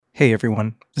Hey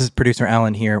everyone, this is producer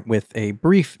Alan here with a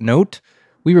brief note.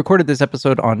 We recorded this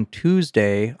episode on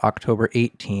Tuesday, October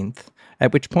 18th,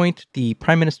 at which point the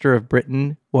Prime Minister of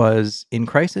Britain was in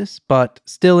crisis, but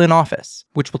still in office,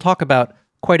 which we'll talk about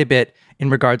quite a bit in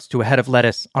regards to a head of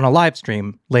lettuce on a live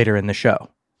stream later in the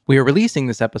show. We are releasing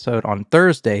this episode on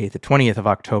Thursday, the 20th of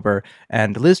October,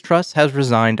 and Liz Truss has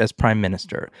resigned as Prime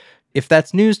Minister. If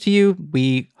that's news to you,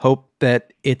 we hope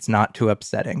that it's not too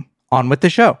upsetting. On with the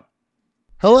show.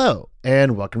 Hello,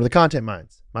 and welcome to the Content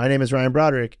Minds. My name is Ryan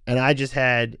Broderick, and I just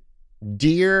had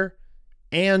deer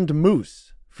and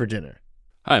moose for dinner.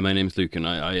 Hi, my name's Luke, and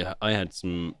I had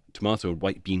some tomato and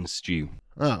white bean stew.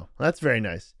 Oh, that's very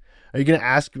nice. Are you going to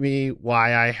ask me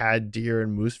why I had deer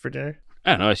and moose for dinner?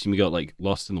 I don't know, I assume you got,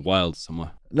 lost in the wilds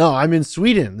somewhere. No, I'm in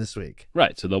Sweden this week.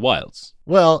 Right, so the wilds.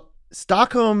 Well,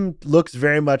 Stockholm looks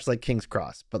very much like King's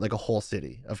Cross, but like a whole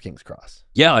city of King's Cross.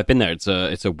 Yeah, I've been there. It's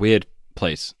a weird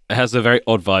place. It has a very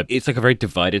odd vibe. It's like a very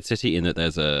divided city in that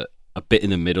there's a bit in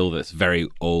the middle that's very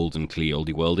old and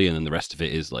oldie-worldy, and then the rest of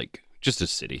it is just a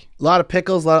city. A lot of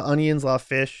pickles, a lot of onions, a lot of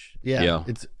fish. Yeah.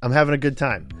 I'm having a good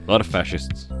time. A lot of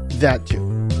fascists. That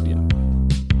too. Yeah.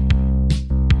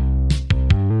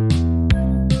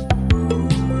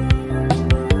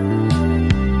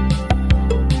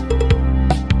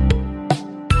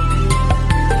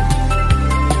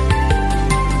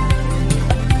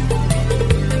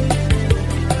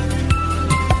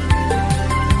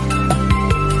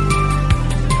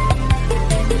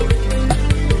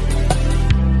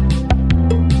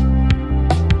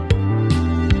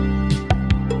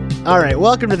 All right,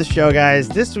 welcome to the show, guys.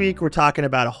 This week, we're talking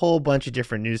about a whole bunch of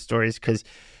different news stories because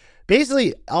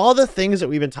basically all the things that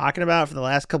we've been talking about for the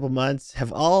last couple months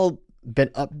have all been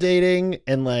updating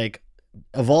and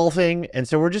evolving. And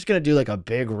so we're just going to do a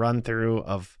big run through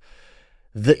of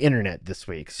the internet this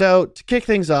week. So to kick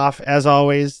things off, as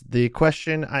always, the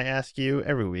question I ask you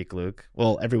every week, Luke.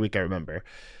 Well, every week I remember.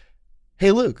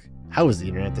 Hey, Luke, how was the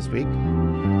internet this week?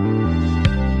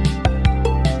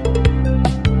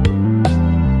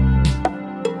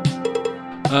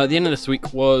 The end of this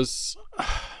week was,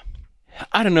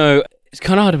 I don't know, it's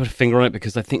kind of hard to put a finger on it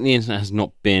because I think the internet has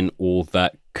not been all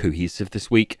that cohesive this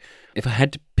week. If I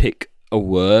had to pick a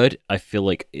word, I feel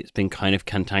like it's been kind of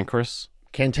cantankerous.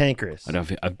 Cantankerous. I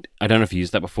don't know if you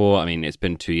used that before. I mean, it's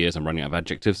been 2 years. I'm running out of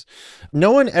adjectives.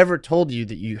 No one ever told you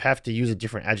that you have to use a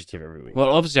different adjective every week. Well,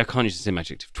 obviously, I can't use the same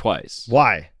adjective twice.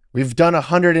 Why? We've done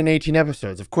 118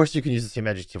 episodes. Of course you can use the same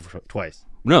adjective twice.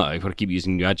 No, I've got to keep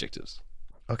using new adjectives.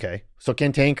 Okay, so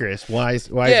cantankerous. Why?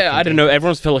 Yeah, I don't know.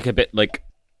 Everyone's felt a bit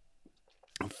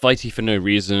fighty for no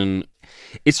reason.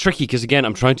 It's tricky because again,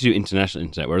 I'm trying to do international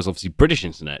internet, whereas obviously British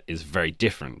internet is very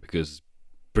different because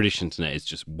British internet is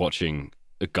just watching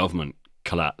a government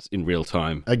collapse in real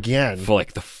time again for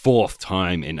the fourth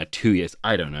time in 2 years.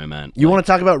 I don't know, man. You want to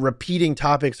talk about repeating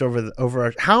topics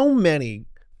over how many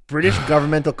British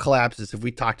governmental collapses have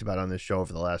we talked about on this show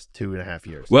over the last 2.5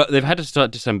 years? Well, they've had to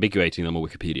start disambiguating them on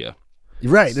Wikipedia.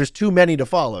 Right, there's too many to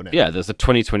follow now. Yeah, there's a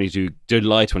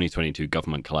July 2022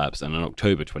 government collapse and an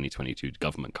October 2022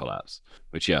 government collapse,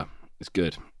 which, yeah, is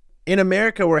good. In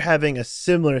America, we're having a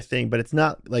similar thing, but it's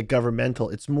not governmental.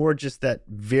 It's more just that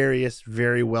various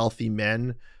very wealthy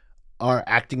men are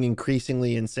acting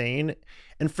increasingly insane.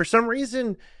 And for some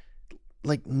reason,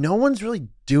 no one's really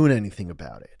doing anything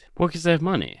about it. Well, because they have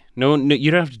money. No, you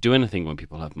don't have to do anything when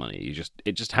people have money.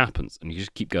 It just happens, and you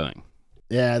just keep going.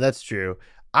 Yeah, that's true.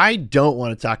 I don't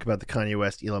want to talk about the Kanye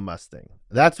West Elon Musk thing.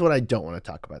 That's what I don't want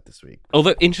to talk about this week.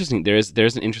 Although interesting, there's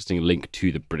an interesting link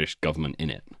to the British government in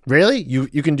it. Really? You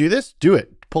can do this? Do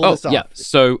it. Pull this off. Yeah.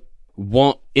 So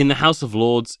what in the House of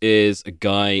Lords is a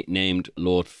guy named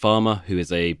Lord Farmer who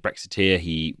is a Brexiteer.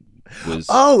 He was.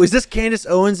 Oh, is this Candace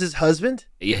Owens' husband?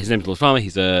 Yeah, his name's Lord Farmer.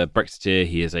 He's a Brexiteer.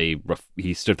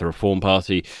 He stood for the Reform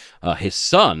Party. His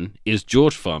son is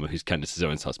George Farmer, who's Candace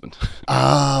Owens' husband.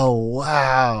 Oh,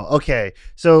 wow. Okay.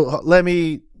 So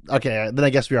then I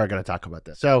guess we are going to talk about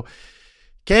this. So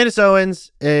Candace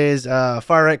Owens is a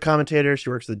far-right commentator. She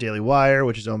works at the Daily Wire,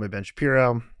 which is owned by Ben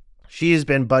Shapiro. She's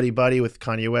been buddy-buddy with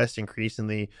Kanye West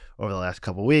increasingly over the last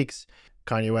couple weeks.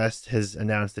 Kanye West has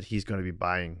announced that he's going to be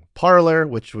buying Parler,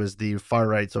 which was the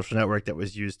far-right social network that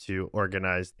was used to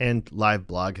organize and live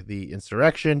blog the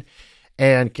insurrection.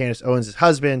 And Candace Owens'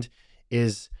 husband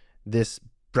is this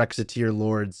Brexiteer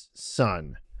lord's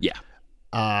son. Yeah.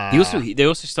 They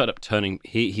also started up Turning.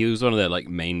 He was one of their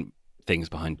main things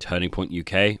behind Turning Point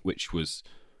UK, which was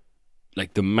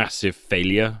the massive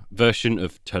failure version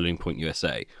of Turning Point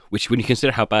USA. Which, when you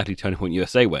consider how badly Turning Point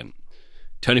USA went,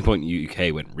 Turning Point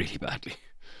UK went really badly.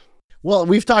 Well,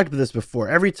 we've talked about this before.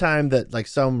 Every time that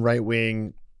some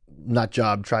right-wing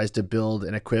nutjob tries to build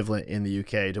an equivalent in the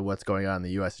UK to what's going on in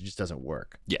the US. It just doesn't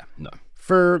work. Yeah, no.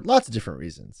 For lots of different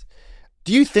reasons.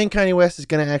 Do you think Kanye West is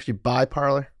going to actually buy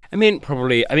Parler? I mean,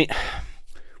 probably. I mean,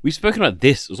 we've spoken about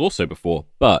this also before,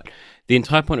 but the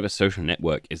entire point of a social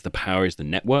network is the power is the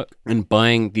network, and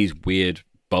buying these weird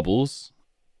bubbles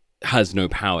has no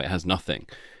power. It has nothing.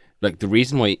 Like, the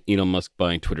reason why Elon Musk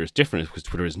buying Twitter is different is because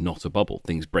Twitter is not a bubble.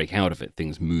 Things break out of it.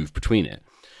 Things move between it.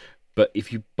 But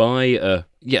if you buy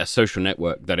a social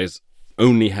network that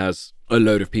only has a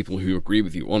load of people who agree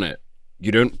with you on it,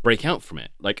 you don't break out from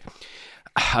it. Like,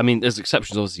 I mean, there's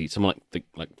exceptions, obviously. Someone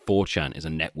like 4chan is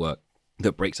a network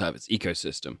that breaks out of its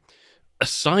ecosystem.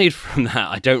 Aside from that,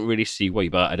 I don't really see why you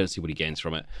buy it. I don't see what he gains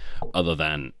from it, other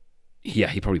than, he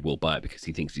probably will buy it because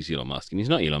he thinks he's Elon Musk, and he's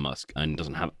not Elon Musk and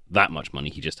doesn't have that much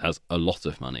money. He just has a lot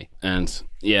of money. And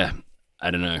yeah, I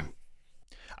don't know.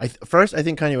 First, I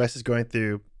think Kanye West is going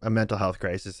through a mental health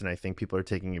crisis, and I think people are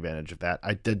taking advantage of that.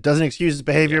 It doesn't excuse his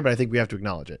behavior, but I think we have to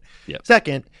acknowledge it. Yep.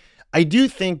 Second, I do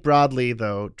think broadly,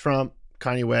 though, Trump,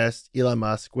 Kanye West, Elon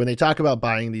Musk, when they talk about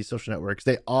buying these social networks,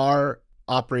 they are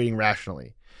operating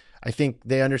rationally. I think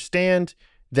they understand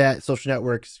that social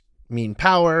networks mean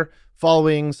power.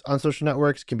 Followings on social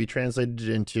networks can be translated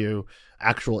into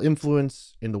actual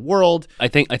influence in the world. I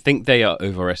think they are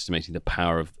overestimating the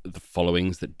power of the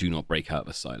followings that do not break out of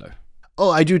a silo.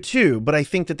 Oh, I do too, but I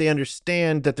think that they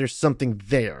understand that there's something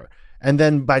there. And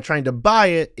then by trying to buy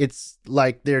it, it's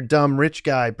like their dumb rich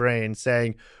guy brain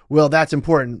saying, well, that's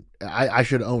important. I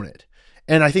should own it.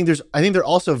 And I think they're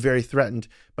also very threatened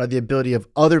by the ability of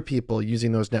other people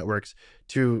using those networks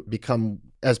to become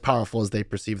as powerful as they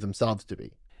perceive themselves to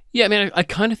be. Yeah, I mean, I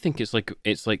kind of think it's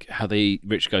like how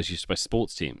rich guys used to buy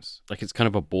sports teams. Like, it's kind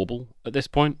of a bauble at this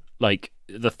point. Like,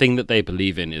 the thing that they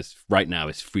believe in right now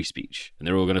is free speech, and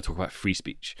they're all going to talk about free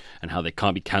speech and how they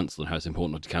can't be cancelled and how it's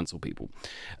important not to cancel people.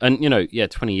 And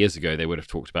 20 years ago they would have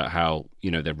talked about how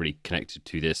they're really connected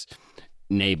to this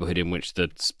neighborhood in which the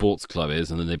sports club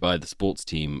is, and then they buy the sports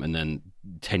team, and then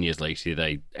 10 years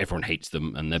later everyone hates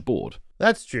them and they're bored.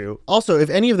 That's true. Also,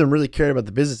 if any of them really cared about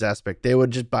the business aspect, they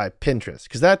would just buy Pinterest,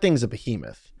 because that thing's a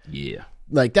behemoth. Yeah.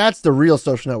 Like, that's the real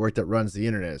social network that runs the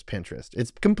internet, is Pinterest.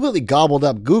 It's completely gobbled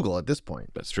up Google at this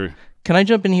point. That's true. Can I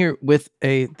jump in here with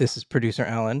this is producer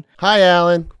Alan. Hi,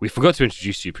 Alan. We forgot to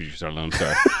introduce you, producer Alan. I'm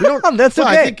sorry. That's okay.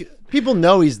 I think people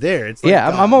know he's there. It's like,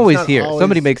 I'm always here.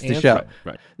 Somebody makes the show.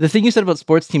 Right. The thing you said about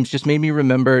sports teams just made me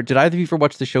remember, did either of you ever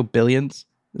watch the show Billions?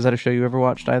 Is that a show you ever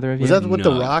watched, either of you? Was that with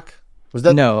The Rock? Was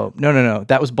that? No.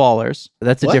 That was Ballers.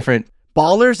 That's a different...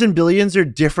 Ballers and Billions are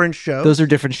different shows? Those are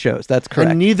different shows. That's correct.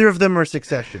 And neither of them are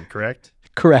Succession, correct?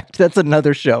 Correct. That's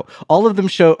another show. All of them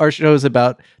are shows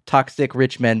about toxic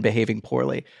rich men behaving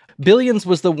poorly. Billions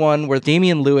was the one where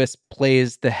Damian Lewis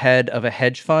plays the head of a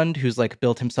hedge fund who's like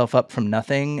built himself up from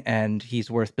nothing, and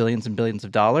he's worth billions and billions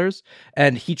of dollars.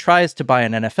 And he tries to buy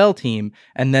an NFL team,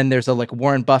 and then there's a like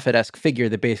Warren Buffett-esque figure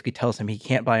that basically tells him he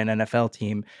can't buy an NFL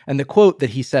team. And the quote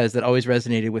that he says that always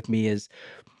resonated with me is,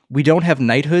 "We don't have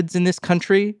knighthoods in this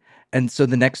country, and so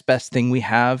the next best thing we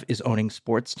have is owning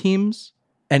sports teams.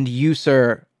 And you,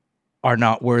 sir, are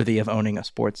not worthy of owning a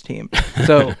sports team."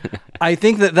 So I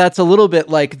think that that's a little bit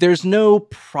like there's no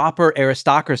proper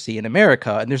aristocracy in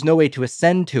America, and there's no way to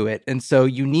ascend to it. And so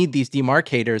you need these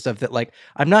demarcators of that, like,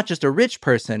 I'm not just a rich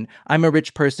person, I'm a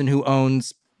rich person who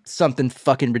owns something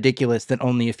fucking ridiculous that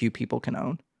only a few people can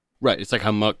own. Right. It's like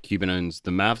how Mark Cuban owns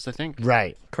the Mavs, I think.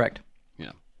 Right. Correct.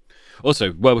 Yeah.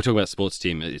 Also, while we're talking about sports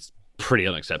team, it's pretty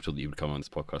unacceptable that you would come on this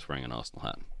podcast wearing an Arsenal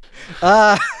hat.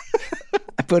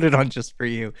 I put it on just for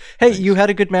you. Hey, thanks. You had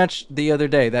a good match the other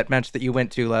day. That match that you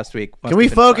went to last week. Can we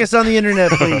focus on the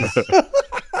internet, please?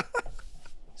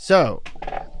 So,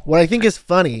 what I think is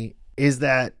funny is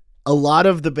that a lot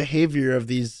of the behavior of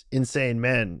these insane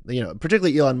men,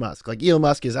 particularly Elon Musk, like Elon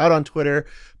Musk is out on Twitter,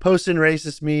 posting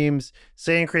racist memes,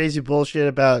 saying crazy bullshit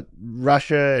about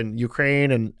Russia and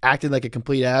Ukraine and acting like a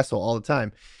complete asshole all the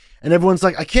time. And everyone's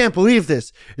like, I can't believe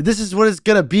this. This is what it's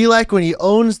going to be like when he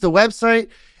owns the website.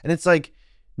 And it's like,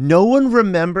 no one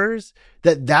remembers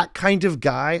that kind of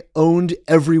guy owned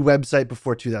every website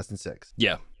before 2006.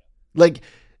 Yeah. Like,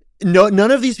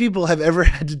 none of these people have ever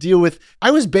had to deal with...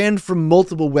 I was banned from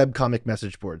multiple webcomic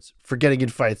message boards for getting in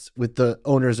fights with the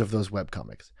owners of those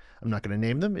webcomics. I'm not going to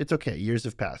name them. It's okay. Years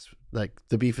have passed. Like,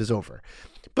 the beef is over.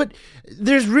 But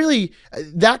there's really...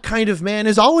 that kind of man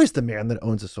is always the man that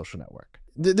owns a social network.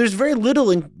 There's very little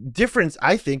difference,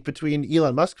 I think, between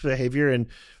Elon Musk's behavior and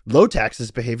Low Tax's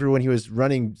behavior when he was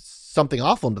running something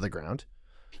awful into the ground.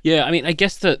 Yeah, I mean, I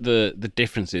guess that the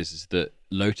difference is that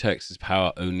Low Tax's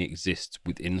power only exists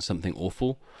within something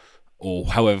awful, or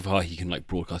however far he can like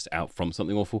broadcast out from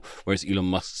something awful, whereas Elon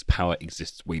Musk's power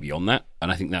exists way beyond that.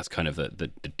 And I think that's kind of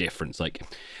the difference. Like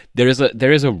there is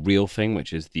a real thing,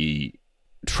 which is the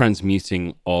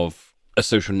transmuting of a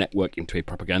social network into a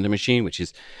propaganda machine, which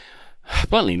is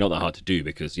bluntly not that hard to do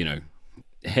because, you know,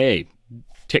 hey,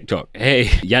 TikTok, hey,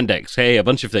 Yandex, hey, a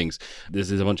bunch of things.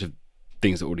 There's a bunch of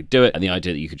things that already do it, and the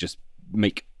idea that you could just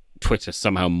make Twitter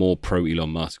somehow more pro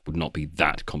Elon Musk would not be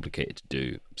that complicated to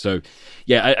do. So,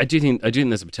 yeah, I do think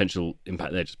there's a potential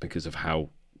impact there just because of how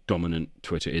dominant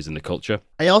Twitter is in the culture.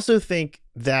 I also think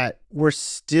that we're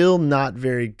still not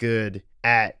very good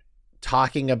at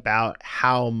talking about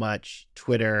how much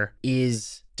Twitter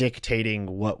is dictating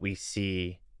what we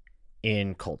see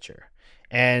in culture.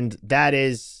 And that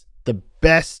is the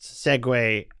best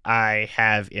segue I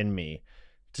have in me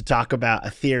to talk about a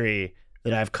theory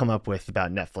that I've come up with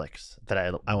about Netflix that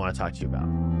I want to talk to you about.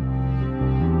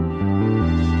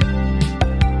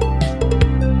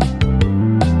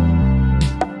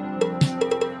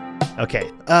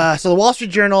 Okay, so the Wall Street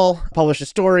Journal published a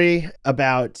story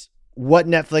about what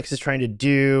Netflix is trying to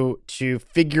do to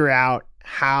figure out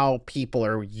how people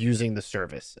are using the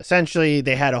service. Essentially,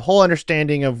 they had a whole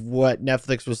understanding of what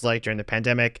Netflix was like during the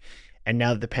pandemic, and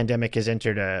now that the pandemic has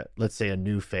entered let's say a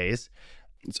new phase.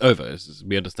 It's over.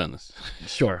 We understand this.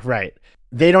 Sure, right.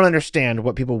 They don't understand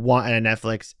what people want out of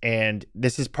Netflix, and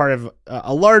this is part of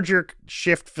a larger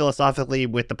shift philosophically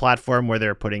with the platform where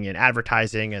they're putting in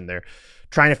advertising and they're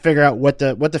trying to figure out what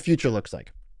the future looks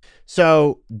like.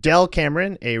 So Del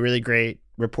Cameron, a really great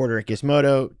reporter at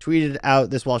Gizmodo, tweeted out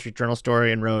this Wall Street Journal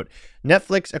story and wrote,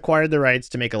 Netflix acquired the rights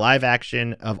to make a live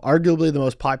action of arguably the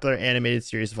most popular animated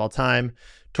series of all time,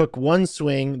 took one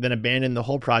swing, then abandoned the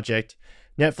whole project.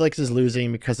 Netflix is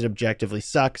losing because it objectively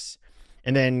sucks.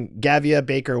 And then Gavia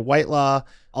Baker Whitelaw,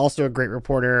 also a great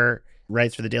reporter,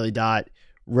 writes for the Daily Dot,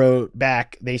 wrote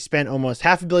back, they spent almost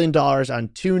 $500 million on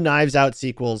 2 Knives Out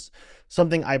sequels,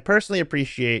 something I personally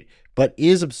appreciate, but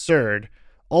is absurd.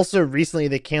 Also, recently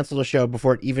they canceled a show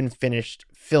before it even finished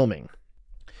filming.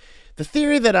 The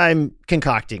theory that I'm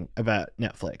concocting about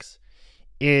Netflix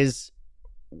is,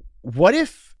 what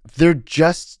if they're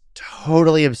just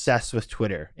totally obsessed with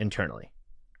Twitter internally?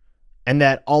 And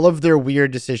that all of their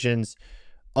weird decisions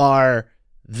are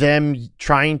them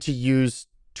trying to use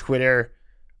Twitter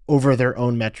over their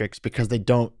own metrics because they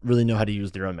don't really know how to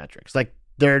use their own metrics. Like,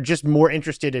 they're just more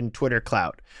interested in Twitter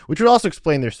clout, which would also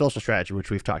explain their social strategy,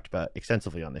 which we've talked about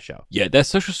extensively on the show. Yeah, their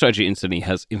social strategy instantly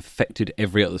has infected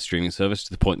every other streaming service to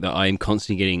the point that I am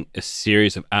constantly getting a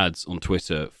series of ads on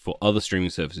Twitter for other streaming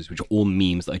services, which are all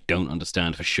memes that I don't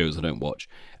understand for shows I don't watch.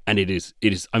 And it is,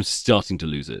 I'm starting to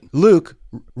lose it. Luke,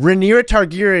 Rhaenyra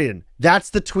Targaryen, that's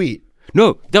the tweet.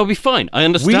 No, that'll be fine. I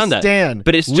understand that. Stand.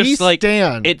 But it's just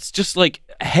It's just like,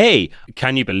 hey,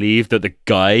 can you believe that the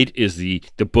guide is the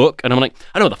book? And I'm like,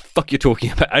 I know what the fuck you're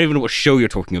talking about. I don't even know what show you're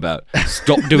talking about.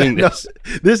 Stop doing this.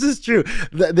 No, this is true.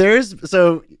 This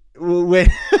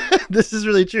is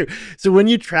really true. So when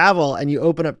you travel and you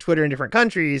open up Twitter in different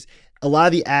countries, a lot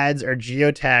of the ads are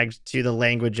geotagged to the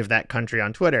language of that country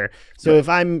on Twitter. So if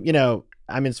I'm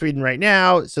in Sweden right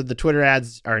now, so the Twitter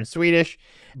ads are in Swedish.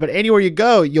 But anywhere you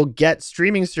go, you'll get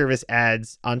streaming service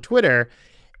ads on Twitter.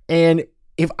 And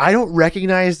if I don't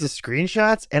recognize the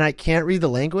screenshots and I can't read the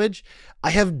language, I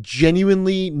have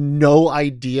genuinely no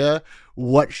idea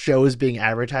what show is being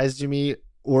advertised to me,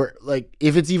 or like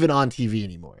if it's even on TV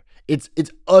anymore. It's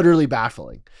utterly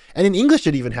baffling. And in English,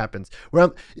 it even happens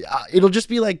where it'll just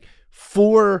be like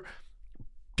 4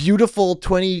 beautiful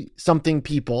 20-something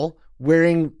people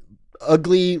wearing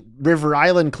ugly River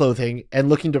Island clothing and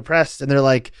looking depressed, and they're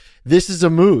like, this is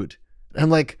a mood. And I'm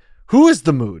like, who is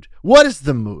the mood? What is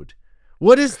the mood?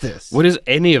 What is this? What is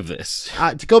any of this?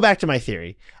 To go back to my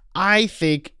theory, I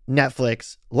think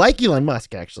Netflix, like Elon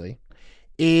Musk actually,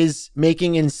 is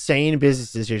making insane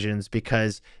business decisions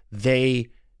because they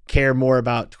care more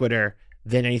about Twitter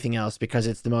than anything else, because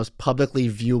it's the most publicly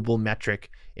viewable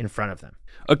metric in front of them.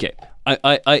 Okay.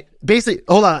 I basically,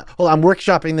 hold on. I'm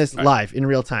workshopping this live in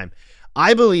real time.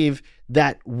 I believe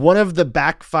that one of the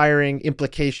backfiring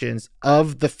implications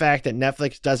of the fact that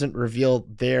Netflix doesn't reveal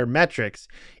their metrics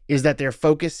is that they're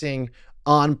focusing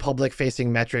on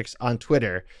public-facing metrics on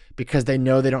Twitter because they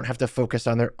know they don't have to focus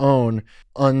on their own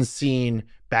unseen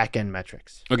back-end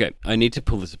metrics. Okay, I need to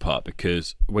pull this apart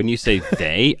because when you say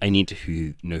they, I need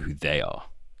to know who they are.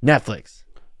 Netflix.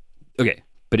 Okay,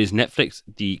 but is Netflix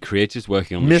the creators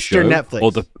working on the Mr. show,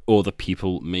 Netflix, or the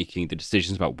people making the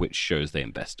decisions about which shows they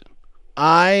invest in?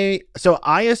 I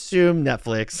assume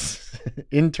Netflix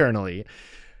internally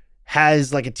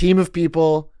has like a team of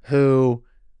people who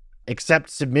accept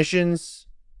submissions,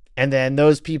 and then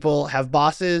those people have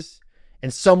bosses,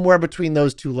 And somewhere between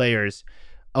those two layers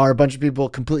are a bunch of people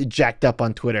completely jacked up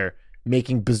on Twitter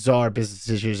making bizarre business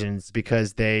decisions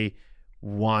because they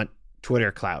want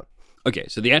Twitter clout. Okay,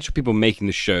 so the actual people making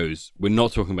the shows, we're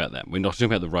not talking about them. We're not talking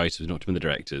about the writers, we're not talking about the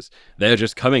directors. They're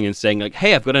just coming and saying like,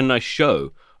 hey, I've got a nice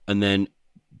show. And then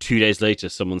 2 days later,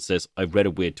 someone says, I read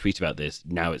a weird tweet about this.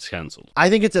 Now it's cancelled. I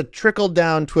think it's a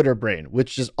trickle-down Twitter brain,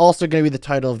 which is also going to be the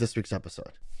title of this week's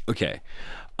episode. Okay.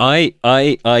 I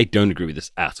don't agree with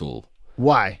this at all.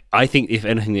 Why? I think if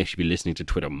anything, they should be listening to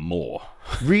Twitter more.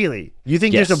 Really? You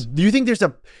think Yes. you think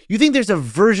there's a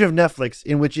version of Netflix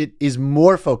in which it is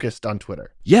more focused on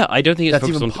Twitter? Yeah, I don't think it's That's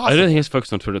focused even on. I don't possible. think it's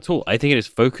focused on Twitter at all. I think it is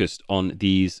focused on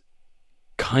these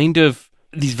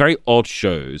very odd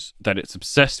shows that it's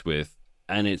obsessed with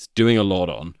and it's doing a lot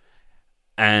on,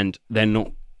 and they're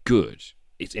not good.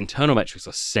 Its internal metrics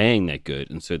are saying they're good,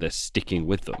 and so they're sticking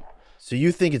with them. So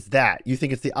you think it's that? You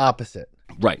think it's the opposite?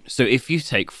 Right. So if you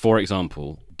take, for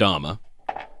example, Dahmer,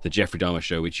 the Jeffrey Dahmer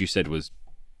show, which you said was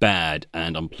bad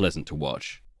and unpleasant to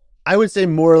watch. I would say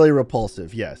morally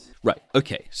repulsive, yes. Right.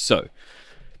 Okay. So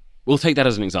we'll take that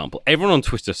as an example. Everyone on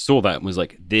Twitter saw that and was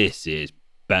like, this is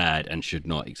bad and should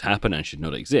not happen and should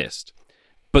not exist.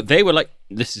 But they were like,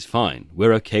 this is fine.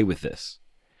 We're okay with this.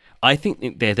 I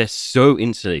think they're so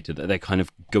insulated that they're kind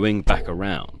of going back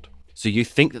around. So you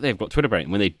think that they've got Twitter brain.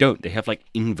 When they don't, they have like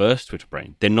inverse Twitter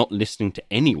brain. They're not listening to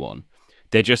anyone.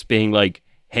 They're just being like,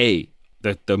 hey,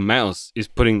 the mouse is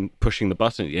pushing the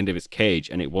button at the end of its cage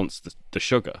and it wants the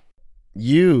sugar.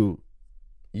 You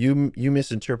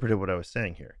misinterpreted what I was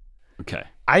saying here. Okay.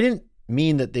 I didn't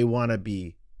mean that they want to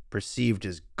be perceived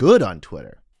as good on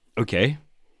Twitter. Okay.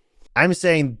 I'm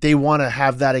saying they want to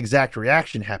have that exact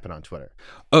reaction happen on Twitter.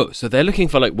 Oh, so they're looking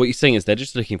for, like, what you're saying is they're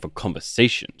just looking for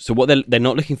conversation. So what they're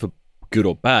not looking for good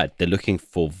or bad. They're looking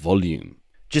for volume.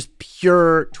 Just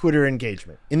pure Twitter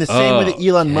engagement. In the same way that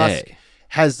Elon Musk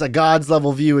has a God's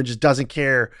level view and just doesn't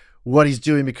care what he's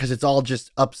doing because it's all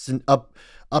just ups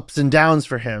and downs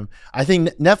for him. I think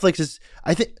Netflix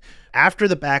after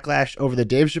the backlash over the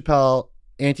Dave Chappelle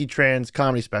anti-trans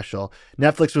comedy special,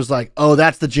 Netflix was like, oh,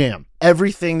 that's the jam.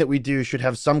 Everything that we do should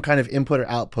have some kind of input or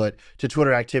output to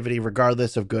Twitter activity,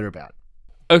 regardless of good or bad.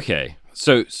 Okay,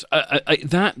 so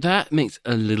that makes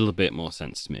a little bit more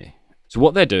sense to me. So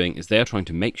what they're doing is they're trying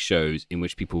to make shows in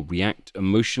which people react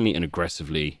emotionally and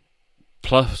aggressively,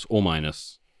 plus or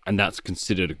minus, and that's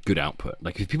considered a good output.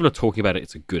 Like, if people are talking about it,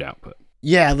 it's a good output.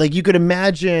 Yeah, like you could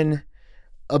imagine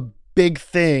a big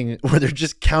thing where they're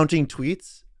just counting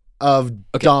tweets of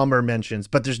Dahmer mentions,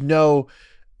 but there's no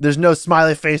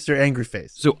smiley face or angry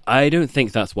face. So I don't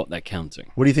think that's what they're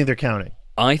counting. What do you think they're counting?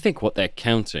 I think what they're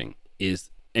counting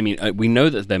is, I mean, we know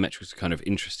that their metrics are kind of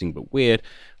interesting but weird.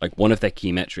 Like, one of their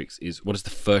key metrics is what is the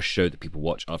first show that people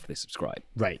watch after they subscribe?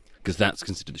 Right. Because that's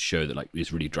considered the show that, like,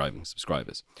 is really driving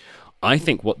subscribers. I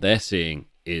think what they're seeing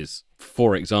is,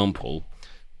 for example,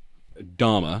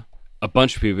 Dahmer, a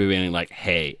bunch of people being like,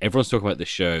 hey, everyone's talking about this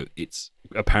show. It's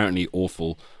apparently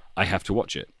awful. I have to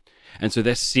watch it. And so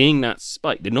they're seeing that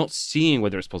spike. They're not seeing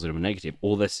whether it's positive or negative.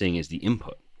 All they're seeing is the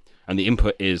input. And the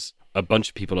input is a bunch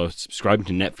of people are subscribing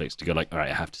to Netflix to go like, all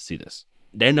right, I have to see this.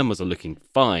 Their numbers are looking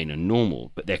fine and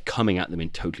normal, but they're coming at them in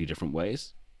totally different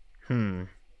ways.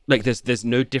 Like, there's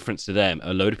no difference to them.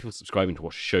 A load of people subscribing to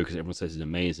watch a show because everyone says it's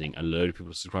amazing. A load of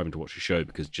people subscribing to watch a show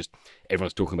because just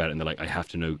everyone's talking about it and they're like, I have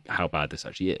to know how bad this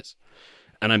actually is.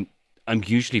 And I'm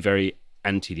usually very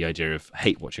anti the idea of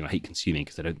hate watching or hate consuming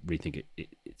because I don't really think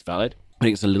it's valid. I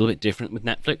think it's a little bit different with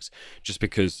Netflix just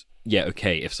because, yeah,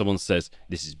 okay, if someone says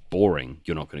this is boring,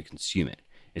 you're not going to consume it.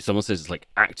 If someone says it's like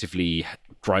actively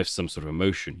drives some sort of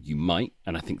emotion, you might.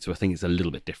 And I think it's a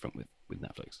little bit different with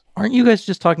Netflix. Aren't you guys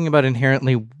just talking about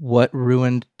inherently what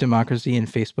ruined democracy in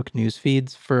Facebook news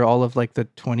feeds for all of like the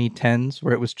 2010s,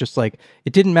 where it was just like,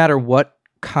 it didn't matter what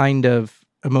kind of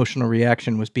emotional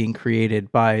reaction was being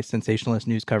created by sensationalist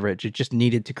news coverage. It just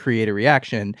needed to create a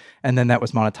reaction, and then that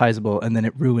was monetizable, and then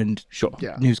it ruined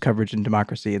news coverage and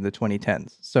democracy in the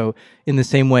 2010s. So in the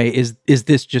same way, is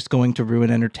this just going to ruin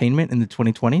entertainment in the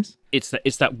 2020s? It's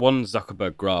that one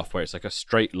Zuckerberg graph where it's like a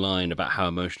straight line about how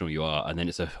emotional you are, and then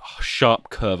it's a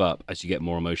sharp curve up as you get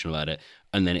more emotional at it,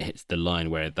 and then it hits the line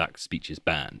where that speech is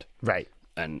banned. Right.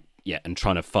 And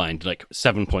trying to find like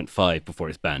 7.5 before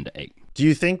it's banned at 8. Do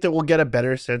you think that we'll get a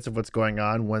better sense of what's going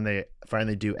on when they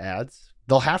finally do ads?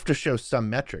 They'll have to show some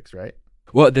metrics, right?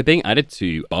 Well, they're being added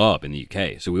to Barb in the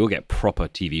UK, so we will get proper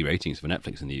TV ratings for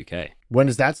Netflix in the UK. When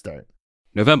does that start?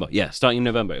 November, yeah. Starting in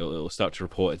November, it'll start to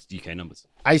report its UK numbers.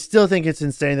 I still think it's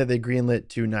insane that they greenlit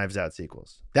 2 Knives Out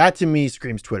sequels. That, to me,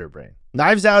 screams Twitter brain.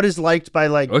 Knives Out is liked by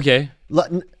like Okay.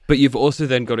 But you've also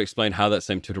then got to explain how that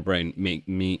same Twitter brain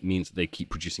means that they keep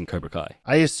producing Cobra Kai.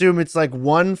 I assume it's like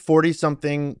one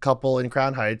 40-something couple in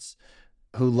Crown Heights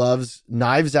who loves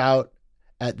Knives Out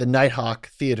at the Nighthawk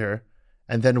Theater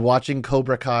and then watching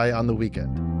Cobra Kai on the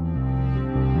weekend.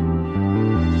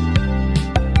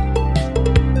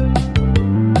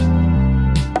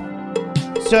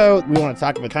 So we want to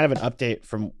talk about kind of an update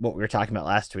from what we were talking about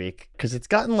last week, because it's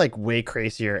gotten like way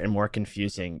crazier and more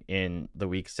confusing in the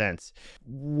week since.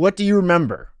 What do you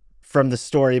remember from the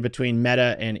story between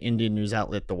Meta and Indian news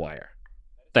outlet The Wire?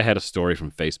 They had a story from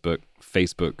Facebook.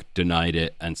 Facebook denied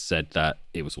it and said that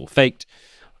it was all faked.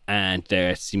 And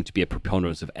there seemed to be a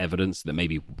preponderance of evidence that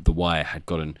maybe The Wire had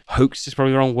gotten hoaxed, is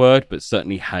probably the wrong word, but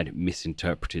certainly had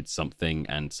misinterpreted something,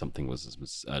 and something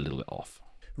was a little bit off.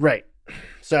 Right.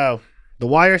 So The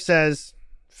Wire says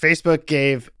Facebook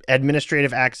gave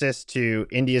administrative access to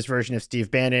India's version of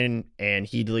Steve Bannon, and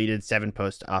he deleted 7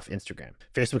 posts off Instagram.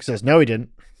 Facebook says, no, he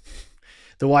didn't.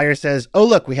 The Wire says, oh,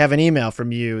 look, we have an email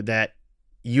from you that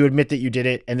you admit that you did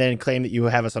it and then claim that you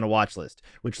have us on a watch list,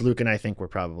 which Luke and I think we're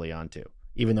probably on too,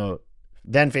 even though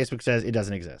then Facebook says it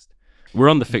doesn't exist. We're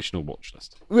on the fictional watch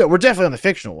list. Yeah, we're definitely on the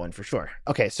fictional one for sure.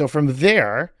 Okay, so from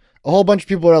there, a whole bunch of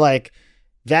people are like,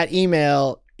 that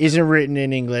email isn't written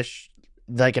in English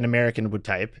like an American would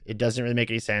type. It doesn't really make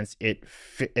any sense. It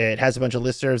has a bunch of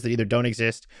listservs that either don't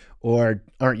exist or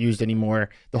aren't used anymore.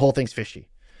 The whole thing's fishy.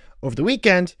 Over the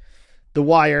weekend, The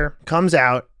Wire comes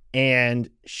out and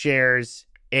shares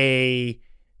a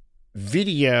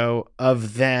video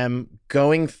of them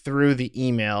going through the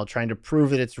email, trying to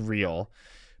prove that it's real.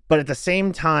 But at the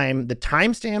same time, the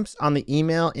timestamps on the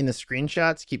email in the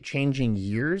screenshots keep changing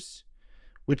years,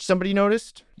 which somebody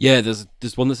noticed. Yeah, there's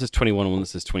one that says 21 and one that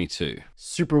says 22.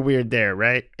 Super weird there,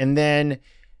 right? And then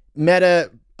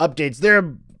Meta updates their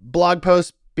blog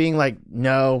post being like,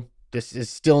 no, this is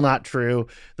still not true.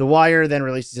 The Wire then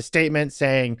releases a statement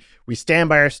saying, we stand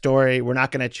by our story. We're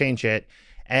not going to change it.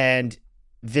 And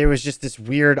there was just this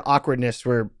weird awkwardness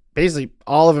where basically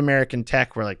all of American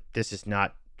tech were like, this is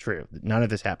not true. None of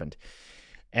this happened.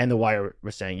 And The Wire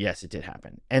was saying, yes, it did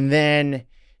happen. And then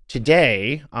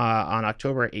today, on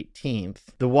October 18th,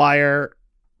 The Wire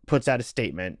puts out a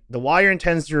statement. The Wire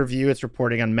intends to review its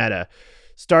reporting on Meta.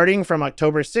 Starting from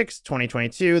October 6,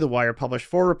 2022, The Wire published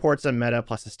 4 reports on Meta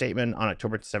plus a statement on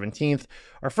October 17th.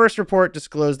 Our first report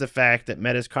disclosed the fact that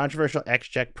Meta's controversial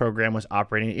X-Check program was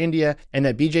operating in India and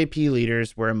that BJP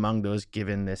leaders were among those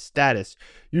given this status,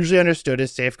 usually understood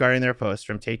as safeguarding their posts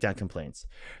from takedown complaints.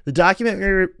 The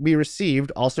document we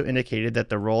received also indicated that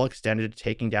the role extended to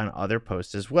taking down other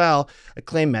posts as well, a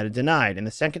claim Meta denied. In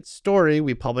the second story,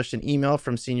 we published an email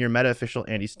from senior Meta official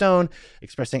Andy Stone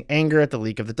expressing anger at the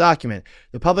leak of the document.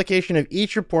 The publication of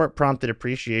each report prompted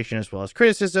appreciation as well as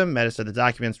criticism. Meta said the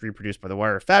documents reproduced by The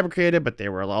Wire were fabricated, but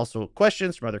there were also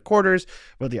questions from other quarters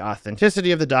about the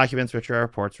authenticity of the documents which our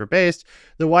reports were based.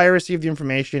 The Wire received the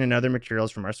information and other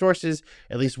materials from our sources,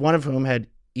 at least one of whom had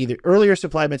either earlier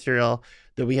supplied material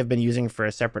that we have been using for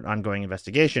a separate ongoing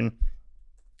investigation.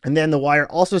 And then The Wire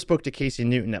also spoke to Casey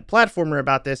Newton at Platformer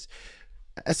about this,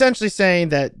 essentially saying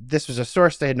that this was a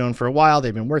source they had known for a while.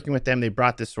 They've been working with them. They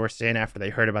brought this source in after they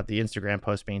heard about the Instagram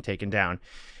post being taken down.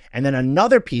 And then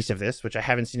another piece of this, which I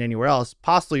haven't seen anywhere else,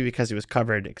 possibly because it was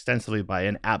covered extensively by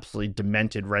an absolutely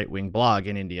demented right-wing blog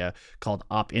in India called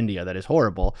Op India that is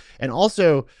horrible. And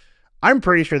also, I'm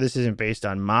pretty sure this isn't based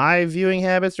on my viewing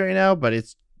habits right now, but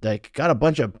it's like got a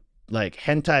bunch of like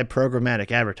hentai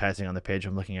programmatic advertising on the page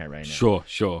I'm looking at right now.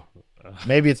 Sure.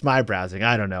 Maybe it's my browsing.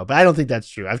 I don't know. But I don't think that's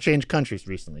true. I've changed countries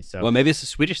recently. So well, maybe it's a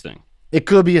Swedish thing. It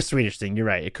could be a Swedish thing. You're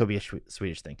right. It could be a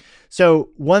Swedish thing. So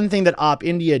one thing that Op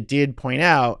India did point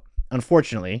out,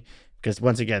 unfortunately, because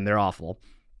once again, they're awful,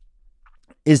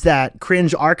 is that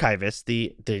Cringe Archivist,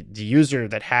 the user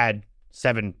that had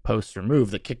 7 posts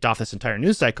removed that kicked off this entire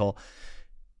news cycle,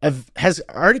 has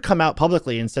already come out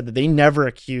publicly and said that they never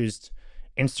accused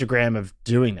Instagram of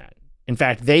doing that. In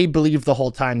fact, they believed the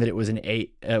whole time that it was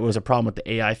a problem with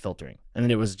the AI filtering, and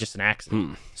that it was just an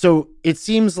accident. So it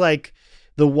seems like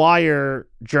the Wire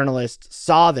journalist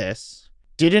saw this,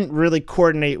 didn't really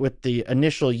coordinate with the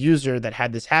initial user that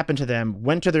had this happen to them,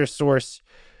 went to their source,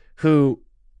 who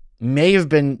may have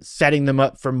been setting them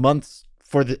up for months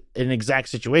for an exact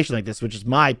situation like this, which is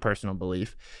my personal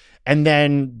belief, and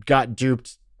then got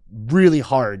duped really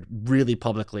hard, really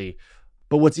publicly.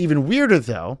 But what's even weirder,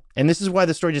 though, and this is why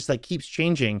the story just like keeps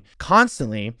changing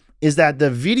constantly, is that the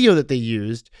video that they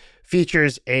used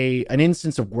features an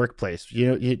instance of Workplace.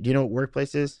 You know what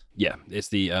Workplace is? Yeah, it's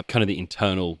the kind of the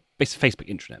internal Facebook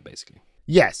intranet, basically.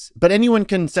 Yes, but anyone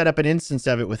can set up an instance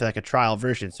of it with like a trial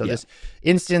version. So this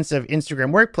instance of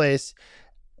Instagram Workplace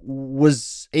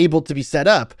was able to be set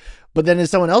up, but then as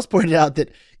someone else pointed out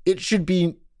that it should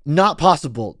be not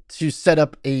possible to set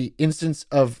up a instance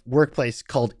of Workplace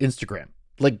called Instagram.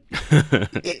 Like,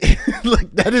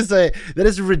 like that is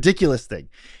a ridiculous thing.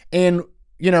 And,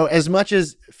 you know, as much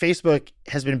as Facebook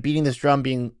has been beating this drum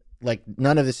being like,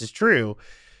 none of this is true,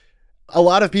 a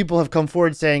lot of people have come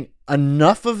forward saying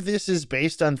enough of this is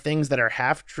based on things that are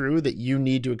half true that you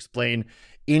need to explain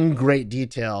in great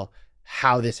detail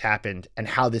how this happened and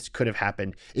how this could have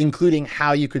happened, including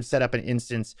how you could set up an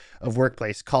instance of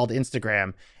Workplace called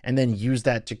Instagram and then use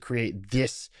that to create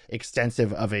this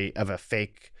extensive of a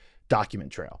fake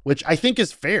document trail, which I think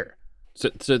is fair. So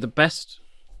the best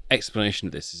explanation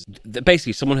of this is that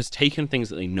basically someone has taken things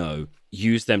that they know,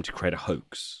 used them to create a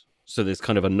hoax. So there's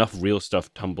kind of enough real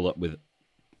stuff tumbled up with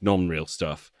non-real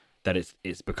stuff that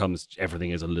it becomes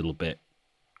everything is a little bit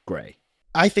gray.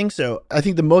 I think so. I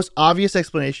think the most obvious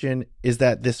explanation is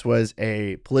that this was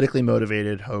a politically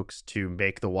motivated hoax to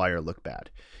make The Wire look bad.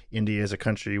 India is a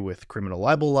country with criminal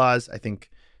libel laws. I think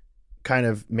kind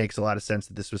of makes a lot of sense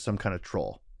that this was some kind of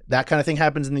troll. That kind of thing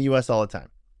happens in the US all the time.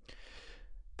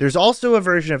 There's also a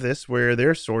version of this where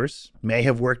their source may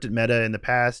have worked at Meta in the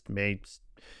past, may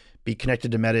be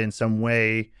connected to Meta in some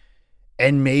way,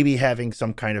 and maybe having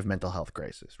some kind of mental health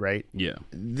crisis, right? Yeah.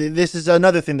 This is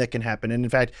another thing that can happen. And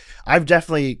in fact, I've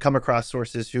definitely come across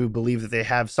sources who believe that they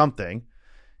have something,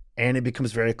 and it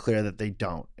becomes very clear that they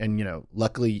don't. And, you know,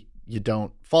 luckily you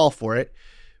don't fall for it.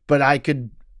 But I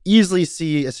could easily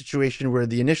see a situation where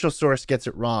the initial source gets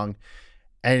it wrong,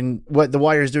 and what The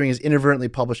Wire is doing is inadvertently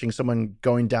publishing someone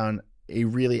going down a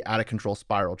really out of control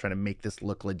spiral, trying to make this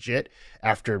look legit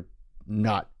after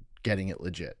not getting it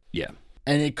legit. Yeah.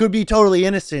 And it could be totally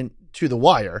innocent to The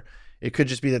Wire. It could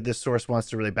just be that this source wants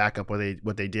to really back up what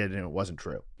they did, and it wasn't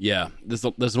true. Yeah, there's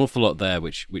an awful lot there,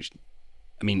 which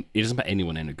I mean, it doesn't put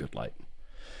anyone in a good light.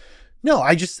 No,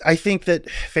 I think that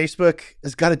Facebook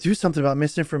has got to do something about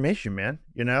misinformation, man.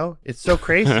 You know, it's so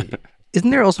crazy. Isn't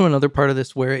there also another part of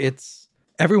this where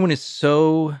everyone is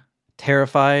so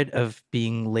terrified of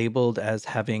being labeled as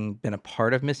having been a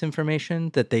part of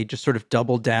misinformation that they just sort of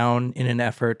double down in an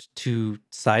effort to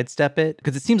sidestep it?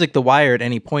 Because it seems like The Wire at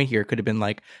any point here could have been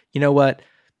like, you know what?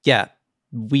 Yeah,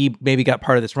 we maybe got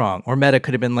part of this wrong. Or Meta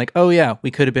could have been like, oh yeah, we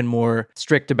could have been more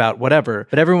strict about whatever.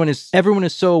 But everyone is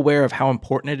so aware of how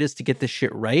important it is to get this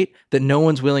shit right that no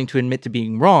one's willing to admit to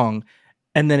being wrong.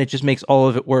 And then it just makes all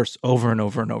of it worse over and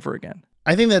over and over again.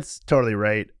 I think that's totally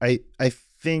right. I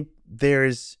think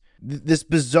there's this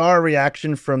bizarre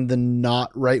reaction from the not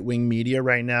right-wing media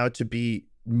right now to be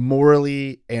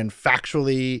morally and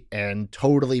factually and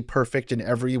totally perfect in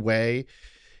every way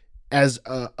as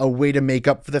a way to make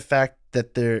up for the fact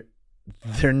that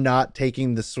they're not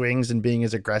taking the swings and being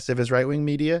as aggressive as right-wing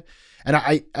media. And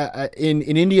I in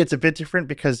India, it's a bit different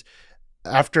because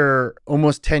after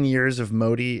almost 10 years of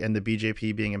Modi and the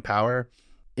BJP being in power,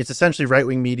 it's essentially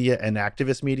right-wing media and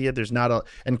activist media. There's not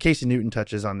and Casey Newton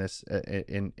touches on this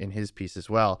in his piece as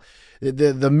well.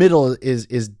 The middle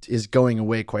is going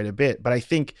away quite a bit, but I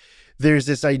think there's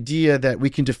this idea that we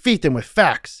can defeat them with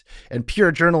facts and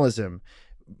pure journalism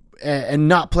and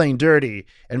not playing dirty.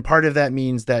 And part of that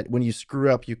means that when you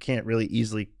screw up, you can't really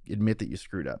easily admit that you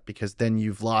screwed up because then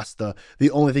you've lost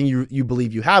the only thing you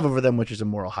believe you have over them, which is a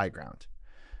moral high ground.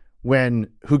 When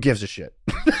who gives a shit?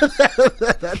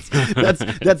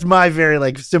 that's my very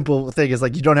like simple thing is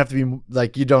like you don't have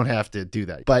to do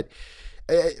that. But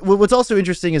what's also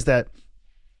interesting is that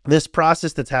this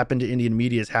process that's happened to Indian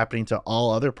media is happening to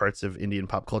all other parts of Indian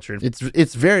pop culture.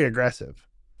 It's very aggressive.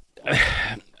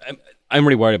 I'm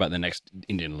really worried about the next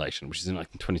Indian election, which is in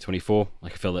like 2024.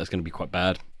 Like I feel that it's going to be quite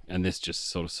bad, and this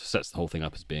just sort of sets the whole thing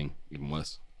up as being even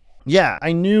worse. Yeah,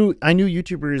 I knew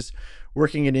YouTubers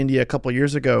working in India a couple of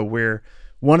years ago where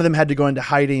one of them had to go into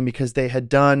hiding because they had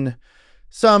done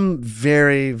some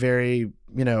very, very,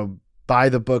 by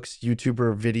the books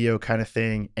YouTuber video kind of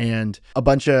thing. And a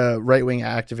bunch of right-wing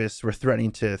activists were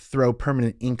threatening to throw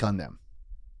permanent ink on them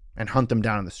and hunt them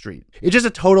down on the street. It's just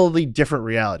a totally different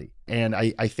reality. And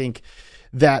I think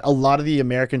that a lot of the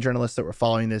American journalists that were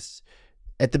following this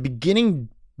at the beginning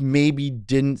maybe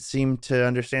didn't seem to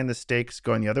understand the stakes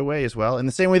going the other way as well. In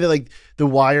the same way that like The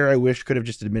Wire, I wish could have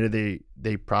just admitted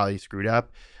they probably screwed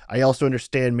up. I also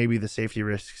understand maybe the safety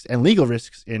risks and legal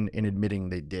risks in admitting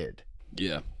they did.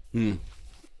 Yeah.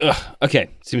 Okay.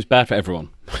 Seems bad for everyone.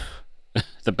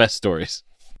 The best stories.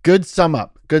 Good sum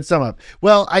up.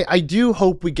 Well, I do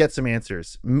hope we get some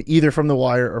answers, either from The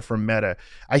Wire or from Meta.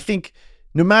 I think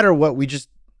no matter what,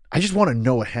 I just want to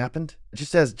know what happened.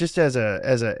 Just as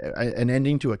an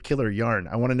ending to a killer yarn.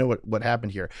 I want to know what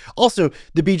happened here. Also,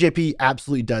 the BJP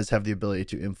absolutely does have the ability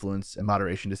to influence and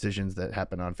moderation decisions that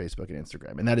happen on Facebook and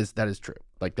Instagram, and that is true.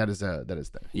 Like that is there.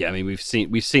 Yeah, I mean we've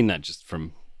seen that just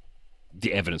from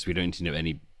the evidence. We don't need to know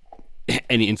any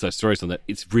inside stories on that.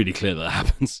 It's really clear that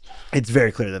happens. It's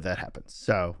very clear that happens.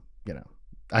 So,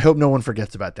 I hope no one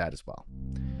forgets about that as well.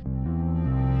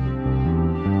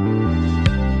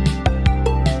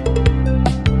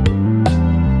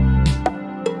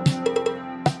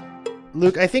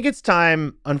 Luke, I think it's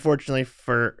time, unfortunately,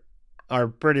 for our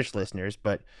British listeners,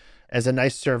 but as a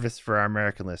nice service for our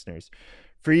American listeners,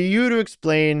 for you to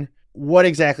explain what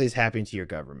exactly is happening to your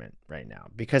government right now.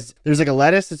 Because there's like a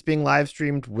lettuce that's being live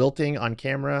streamed wilting on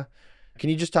camera.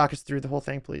 Can you just talk us through the whole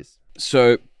thing, please?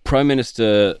 So Prime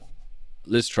Minister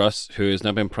Liz Truss, who has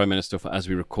now been Prime Minister for, as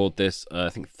we record this, I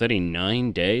think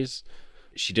 39 days,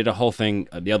 she did a whole thing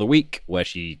the other week where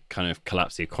she kind of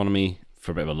collapsed the economy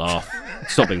for a bit of a laugh.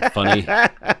 Stop being funny.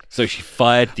 So she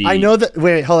fired the... I know that...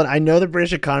 Wait, hold on. I know the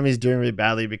British economy is doing really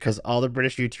badly because all the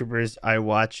British YouTubers I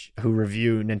watch who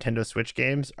review Nintendo Switch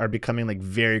games are becoming like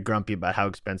very grumpy about how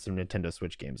expensive Nintendo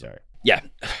Switch games are. Yeah.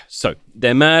 So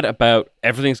they're mad about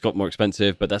everything's got more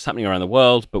expensive, but that's happening around the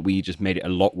world. But we just made it a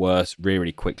lot worse really,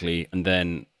 really quickly. And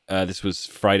then this was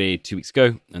Friday 2 weeks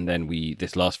ago. And then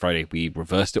this last Friday, we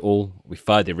reversed it all. We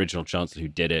fired the original chancellor who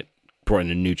did it, brought in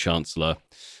a new chancellor.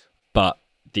 But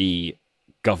the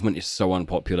government is so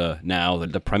unpopular now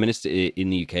that the prime minister in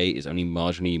the UK is only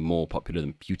marginally more popular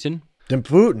than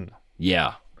Putin.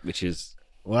 Yeah, which is...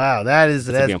 Wow, that's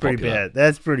pretty bad.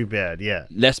 That's pretty bad, yeah.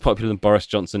 Less popular than Boris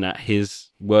Johnson at his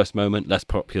worst moment, less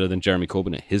popular than Jeremy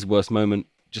Corbyn at his worst moment.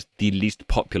 Just the least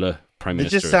popular prime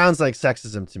minister. It just sounds like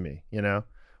sexism to me,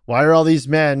 Why are all these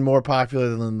men more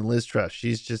popular than Liz Truss?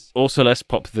 She's just... Also less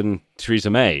popular than Theresa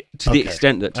May, to the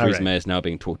extent that Theresa May is now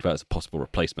being talked about as a possible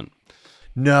replacement.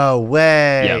 No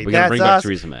way. Yeah, we're going to bring back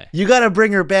Theresa May. You got to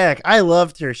bring her back. I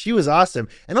loved her. She was awesome.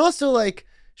 And also, like,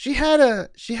 she had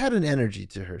an energy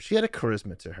to her. She had a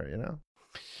charisma to her,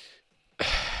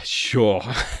 Sure.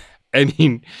 I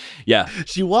mean, yeah.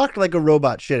 She walked like a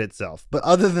robot shit itself. But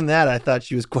other than that, I thought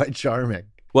she was quite charming.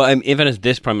 Well, even as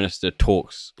this prime minister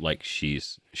talks like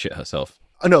she's shit herself.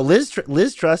 Oh, no,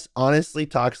 Liz Truss honestly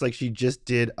talks like she just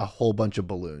did a whole bunch of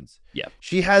balloons. Yeah.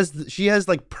 She has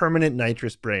like permanent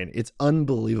nitrous brain. It's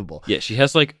unbelievable. Yeah, she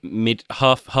has like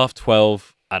half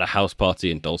 12 at a house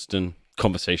party in Dalston,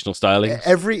 conversational styling.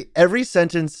 Every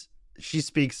sentence she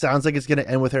speaks sounds like it's going to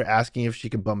end with her asking if she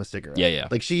can bum a cigarette. Yeah.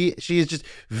 Like she is just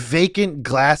vacant,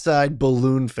 glass-eyed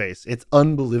balloon face. It's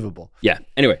unbelievable. Yeah.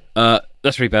 Anyway,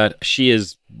 that's really bad. She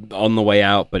is on the way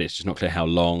out, but it's just not clear how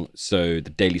long. So the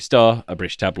Daily Star, a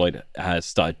British tabloid, has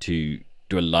started to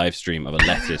do a live stream of a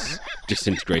lettuce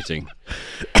disintegrating.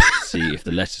 See if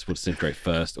the lettuce will disintegrate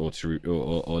first, or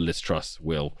Liz Truss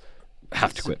will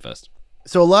have to quit first.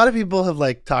 So a lot of people have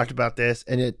like talked about this,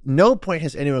 and at no point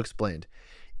has anyone explained.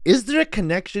 Is there a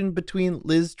connection between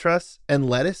Liz Truss and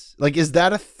lettuce? Like, is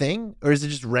that a thing, or is it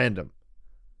just random?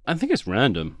 I think it's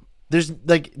random. There's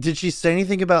like, did she say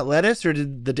anything about lettuce, or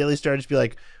did the Daily Star just be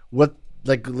like, what?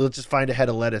 Like, let's just find a head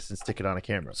of lettuce and stick it on a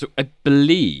camera. So I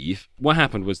believe what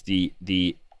happened was the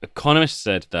Economist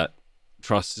said that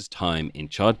Truss's time in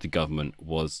charge of the government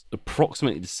was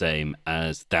approximately the same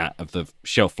as that of the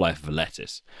shelf life of a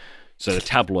lettuce. So the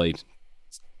tabloid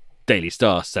Daily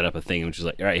Star set up a thing which was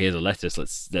like, all right, here's a lettuce.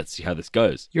 Let's see how this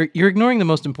goes. You're ignoring the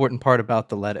most important part about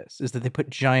the lettuce is that they put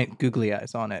giant googly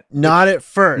eyes on it. Not at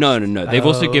first. No. They've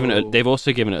also given it a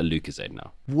Lucozade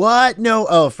now. What? No.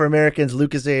 Oh, for Americans,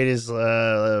 Lucozade is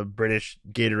British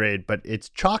Gatorade, but it's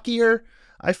chalkier,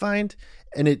 I find,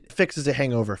 and it fixes a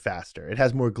hangover faster. It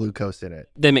has more glucose in it.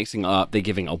 They're mixing it up. They're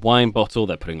giving a wine bottle.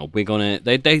 They're putting a wig on it.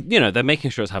 They're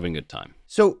making sure it's having a good time.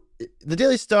 So the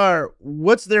Daily Star,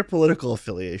 what's their political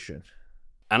affiliation?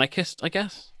 Anarchist, I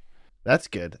guess. That's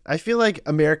good. I feel like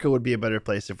America would be a better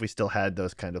place if we still had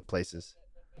those kind of places.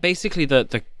 Basically,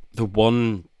 the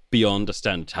one beyond a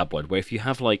standard tabloid, where if you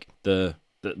have like the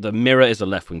Mirror is a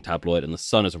left-wing tabloid and the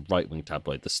Sun is a right-wing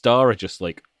tabloid, the Star are just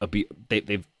like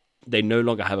they no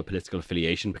longer have a political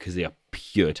affiliation because they are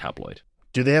pure tabloid.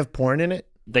 Do they have porn in it?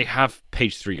 They have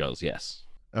page 3 girls, yes.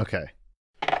 Okay.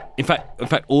 In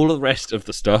fact, all of the rest of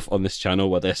the stuff on this channel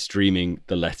where they're streaming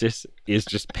the lettuce is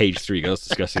just page 3 girls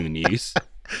discussing the news,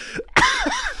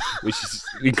 which is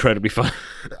incredibly fun.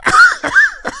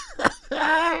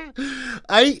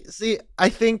 I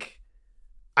think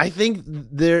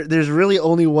there's really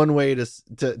only one way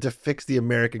to fix the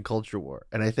American culture war,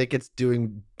 and I think it's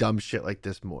doing dumb shit like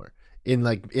this more in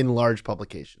large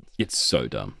publications. It's so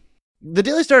dumb. the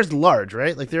Daily Star is large,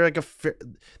 right? Like they're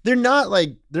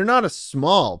like they're not a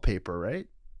small paper, right?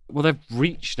 Well, they've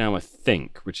Reach now, I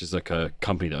think, which is like a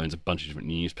company that owns a bunch of different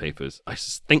newspapers. I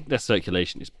just think their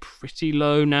circulation is pretty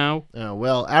low now. Oh,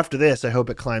 well, after this, I hope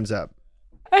it climbs up.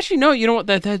 Actually, no. You know what?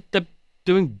 They're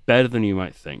doing better than you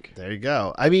might think. There you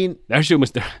go. I mean, they're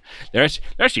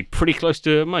actually pretty close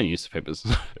to my newspapers.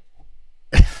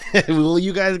 well,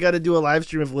 you guys got to do a live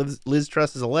stream of Liz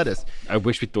Truss as a lettuce. I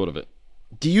wish we'd thought of it.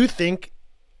 Do you think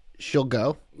she'll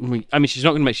go? I mean, she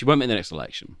won't make the next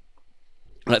election.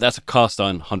 Like, that's a cast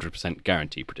iron 100%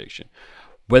 guarantee prediction.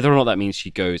 Whether or not that means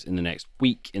she goes in the next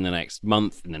week, in the next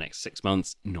month, in the next 6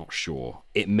 months, not sure.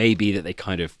 It may be that they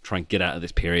kind of try and get out of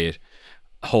this period,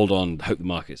 hold on, hope the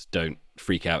markets don't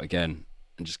freak out again,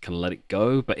 and just kind of let it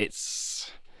go. But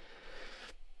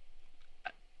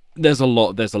there's a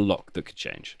lot that could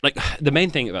change. Like, the main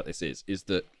thing about this is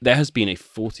that there has been a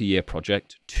 40-year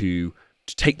project to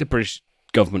take the British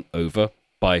government over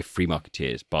by free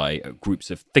marketeers, by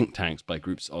groups of think tanks, by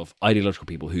groups of ideological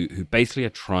people who basically are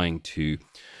trying to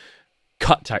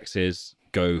cut taxes,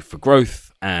 go for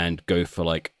growth, and go for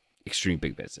like extreme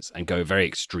big business, and go very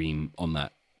extreme on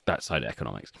that side of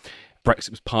economics. Brexit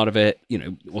was part of it. You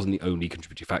know, it wasn't the only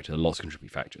contributing factor. There are lots of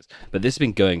contributing factors. But this has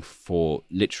been going for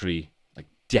literally like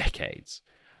decades.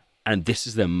 And this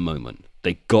is their moment.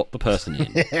 They got the person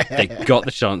in. They got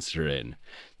the chancellor in.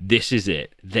 This is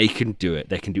it. They can do it.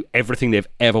 They can do everything they've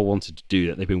ever wanted to do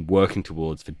that they've been working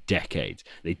towards for decades.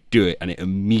 They do it, and it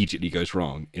immediately goes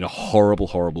wrong in a horrible,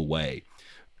 horrible way.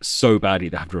 So badly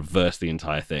they have to reverse the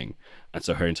entire thing. And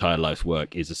so her entire life's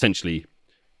work is essentially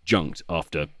junked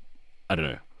after, I don't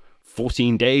know,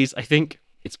 14 days, I think.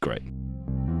 It's great.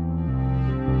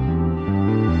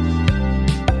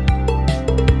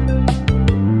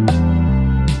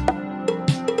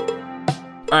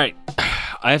 All right,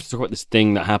 I have to talk about this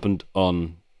thing that happened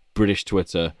on British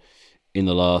Twitter in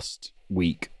the last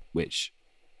week, which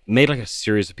made like a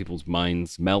series of people's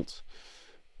minds melt.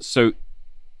 So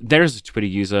there is a Twitter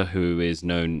user who's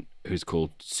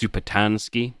called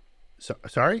Supertanski.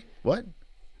 Sorry, what?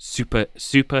 Supertanski.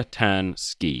 Supertan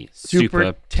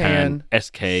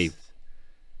SKIII.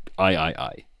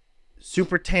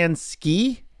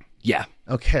 Supertanski? Yeah.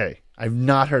 Okay, I've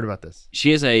not heard about this.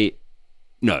 She is a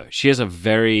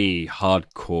very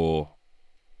hardcore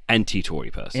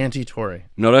anti-Tory person. Anti-Tory.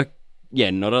 Not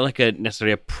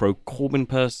necessarily a pro-Corbyn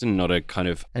person, not a kind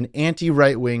of... An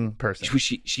anti-right-wing person.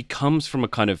 She comes from a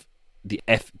kind of the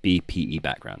FBPE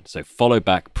background, so follow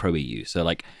back pro-EU, so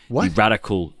like what? The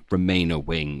radical Remainer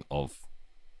wing of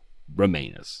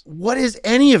Remainers. What is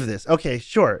any of this? Okay,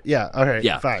 sure. Yeah, all right,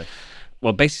 yeah. Fine.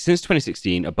 Well, basically, since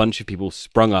 2016, a bunch of people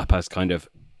sprung up as kind of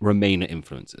Remainer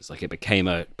influences. Like, it became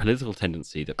a political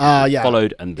tendency that people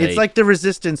followed, and it's like the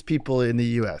resistance people in the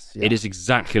US. Yeah. It is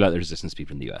exactly like the resistance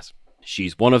people in the US.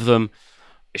 She's one of them.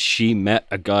 She met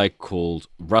a guy called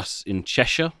Russ in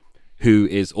Cheshire, who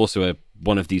is also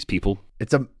one of these people.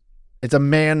 It's a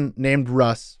man named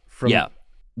Russ from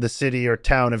the city or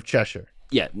town of Cheshire.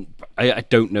 Yeah, I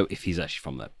don't know if he's actually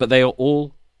from there, but they are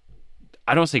all,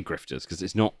 I don't want to say grifters because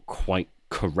it's not quite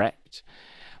correct,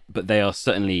 but they are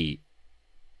certainly...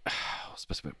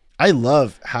 I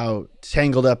love how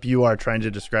tangled up you are trying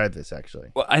to describe this, actually.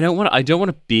 Well, I don't want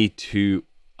to be too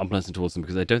unpleasant towards them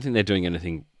because I don't think they're doing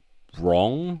anything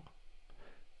wrong.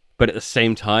 But at the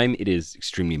same time, it is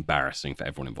extremely embarrassing for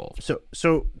everyone involved.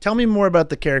 So tell me more about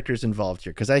the characters involved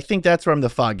here, because I think that's where I'm the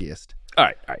foggiest. All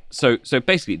right. So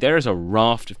basically, there is a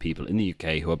raft of people in the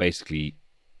UK who are basically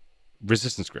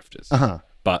resistance grifters.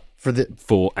 But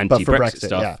for anti-Brexit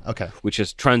stuff, yeah, okay. Which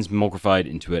has transmogrified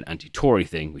into an anti-Tory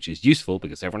thing, which is useful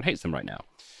because everyone hates them right now.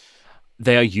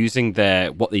 They are using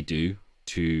what they do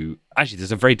to... Actually,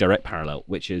 there's a very direct parallel,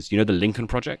 which is, the Lincoln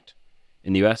Project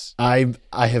in the US? I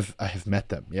have met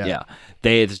them, yeah. Yeah.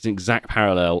 There's an exact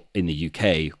parallel in the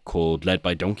UK called Led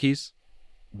by Donkeys.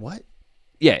 What?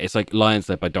 Yeah, it's like lions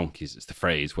led by donkeys. It's the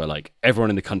phrase where like everyone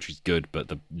in the country's good, but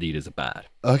the leaders are bad.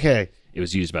 Okay. It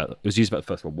was used about the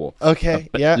First World War. Okay,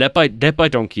 yeah. Led by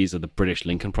donkeys are the British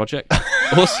Lincoln Project.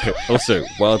 also,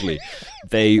 wildly,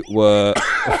 they were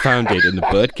founded in the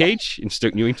birdcage in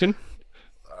Stoke Newington.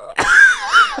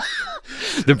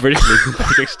 The British Lincoln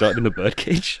Project started in the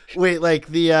birdcage. Wait, like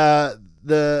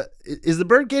is the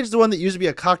birdcage the one that used to be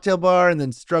a cocktail bar and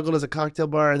then struggled as a cocktail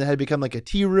bar and then had become like a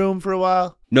tea room for a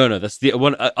while? No, that's the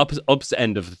one opposite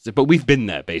end of it. But we've been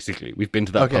there, basically. We've been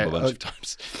to that pub a bunch of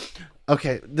times.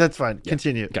 Okay, that's fine.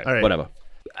 Continue. Okay, all right. Whatever.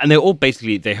 And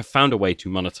they have found a way to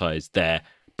monetize their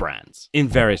brands in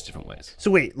various different ways.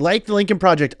 So wait, like the Lincoln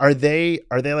Project, are they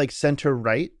like center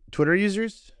right Twitter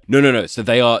users? No. So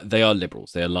they are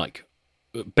liberals. They are like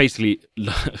basically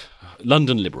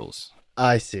London liberals.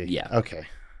 I see. Yeah. Okay.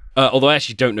 Although I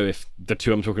actually don't know if the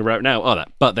two I'm talking about now are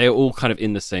that, but they are all kind of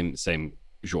in the same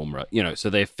genre, so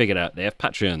they've figured out they have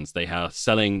Patreons, they are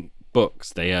selling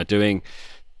books, they are doing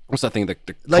what's that thing, the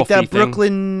like coffee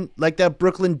that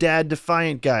Brooklyn dad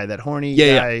defiant guy, that horny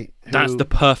guy. That's the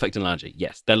perfect analogy.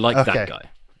 Yes, they're like that guy.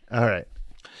 All right.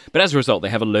 But as a result, they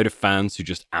have a load of fans who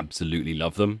just absolutely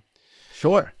love them.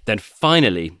 Sure. Then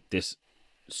finally, this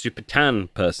super tan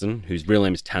person, whose real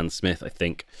name is Tan Smith, I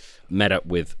think, met up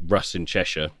with Russ in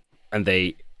Cheshire, and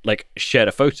they shared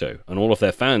a photo, and all of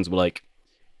their fans were like,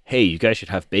 hey, you guys should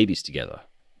have babies together,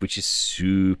 which is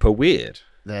super weird.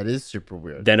 That is super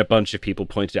weird. Then a bunch of people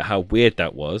pointed out how weird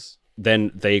that was.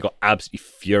 Then they got absolutely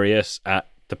furious at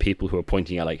the people who are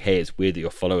pointing out, hey, it's weird that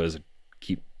your followers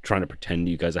keep trying to pretend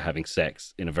you guys are having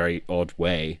sex in a very odd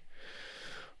way.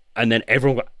 And then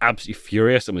everyone got absolutely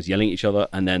furious and was yelling at each other,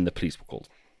 and then the police were called.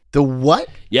 The what?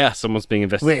 Yeah, someone's being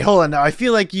investigated. Wait, hold on. Now, I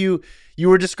feel like you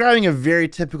were describing a very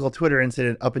typical Twitter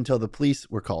incident up until the police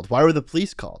were called. Why were the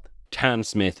police called? Tan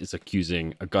Smith is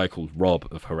accusing a guy called Rob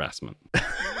of harassment.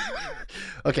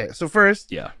 Okay, so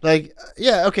first, okay,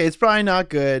 it's probably not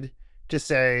good to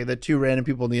say that two random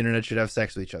people on the internet should have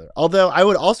sex with each other. Although I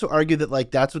would also argue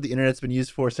that that's what the internet's been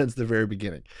used for since the very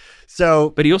beginning. So,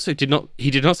 but he also did not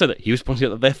say that. He was pointing out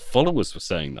that their followers were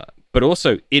saying that. But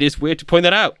also, it is weird to point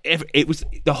that out.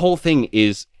 The whole thing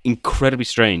is incredibly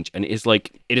strange, and it is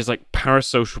like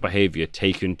parasocial behavior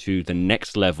taken to the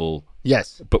next level.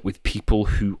 Yes, but with people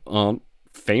who aren't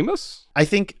famous. I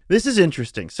think this is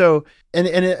interesting. So,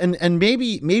 and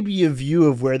maybe a view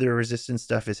of where the resistance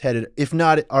stuff is headed, if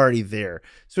not already there.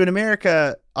 So in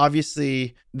America,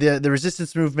 obviously, the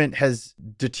resistance movement has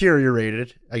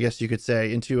deteriorated, I guess you could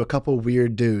say, into a couple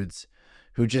weird dudes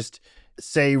who just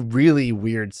say really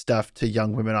weird stuff to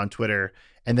young women on Twitter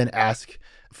and then ask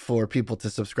for people to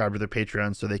subscribe to their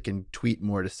Patreon so they can tweet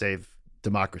more to save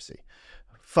democracy.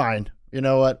 Fine. You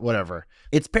know what? Whatever.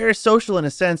 It's parasocial in a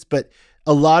sense, but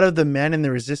a lot of the men in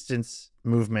the resistance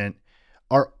movement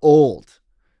are old.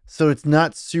 So it's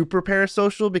not super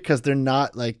parasocial because they're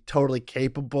not totally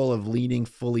capable of leaning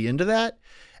fully into that.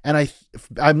 And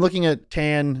I'm looking at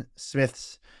Tan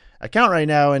Smith's account right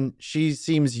now, and she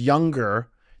seems younger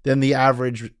than the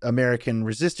average American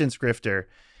resistance grifter.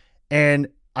 And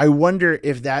I wonder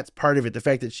if that's part of it. The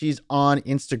fact that she's on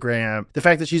Instagram, the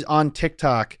fact that she's on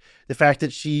TikTok, the fact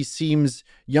that she seems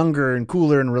younger and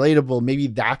cooler and relatable, maybe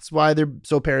that's why they're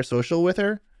so parasocial with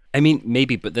her. I mean,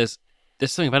 maybe, but there's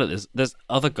something about it. There's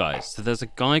other guys. So there's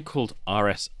a guy called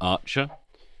R.S. Archer,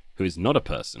 who is not a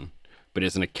person, but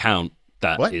is an account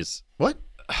that is... What?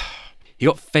 He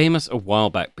got famous a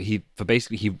while back, but he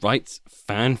writes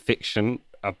fan fiction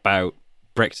about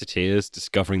Brexiteers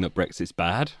discovering that Brexit's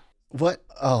bad. What?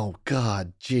 Oh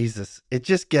God, Jesus!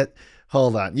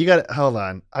 Hold on.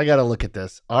 I gotta look at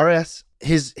this.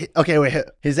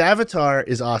 His avatar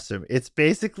is awesome. It's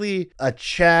basically a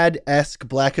Chad-esque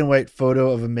black and white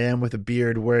photo of a man with a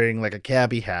beard wearing a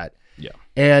cabbie hat. Yeah.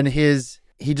 And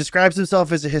he describes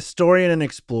himself as a historian and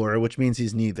explorer, which means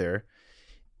he's neither.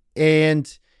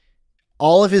 And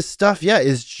all of his stuff,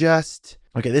 is just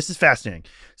okay. This is fascinating.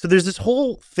 So there's this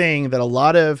whole thing that a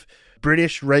lot of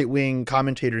British right-wing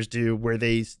commentators do where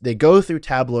they go through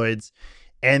tabloids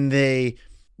and they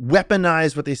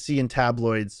weaponize what they see in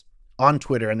tabloids on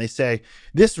Twitter. And they say,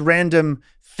 this random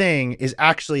thing is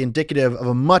actually indicative of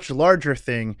a much larger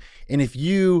thing. And if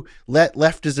you let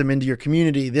leftism into your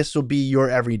community, this will be your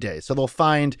everyday. So they'll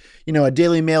find, a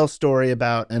Daily Mail story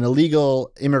about an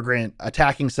illegal immigrant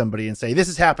attacking somebody and say, this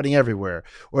is happening everywhere.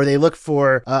 Or they look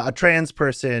for a trans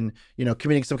person,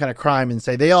 committing some kind of crime and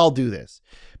say, they all do this.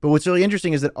 But what's really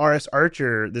interesting is that R.S.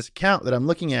 Archer, this account that I'm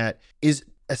looking at, is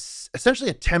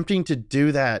essentially attempting to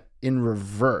do that in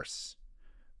reverse,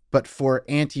 but for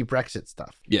anti-Brexit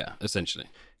stuff. Yeah, essentially.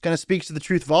 Kind of speaks to the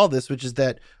truth of all this, which is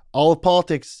that all of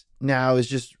politics now is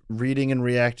just reading and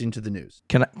reacting to the news.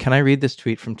 Can I read this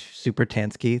tweet from Super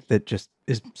Tansky that just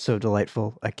is so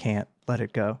delightful? I can't let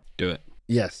it go. Do it.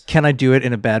 Yes. Can I do it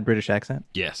in a bad British accent?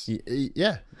 Yes.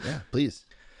 Yeah, please.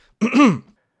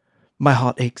 My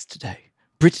heart aches today.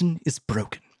 Britain is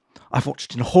broken. I've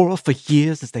watched in horror for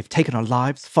years as they've taken our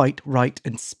lives, fight, right,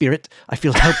 and spirit. I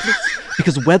feel helpless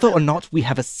because whether or not we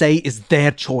have a say is their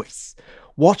choice.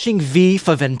 Watching V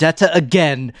for Vendetta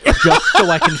again just so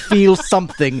I can feel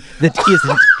something that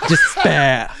isn't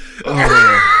despair.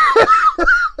 Oh.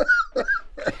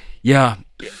 Yeah.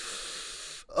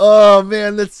 Oh,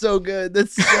 man, that's so good.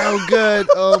 That's so good.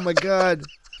 Oh, my God.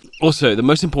 Also, the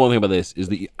most important thing about this is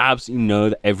that you absolutely know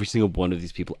that every single one of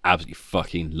these people absolutely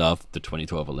fucking loved the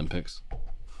 2012 Olympics.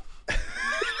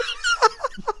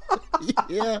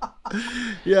 Yeah.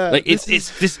 Yeah. Like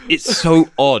it's so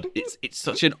odd. It's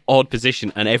such an odd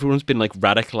position, and everyone's been like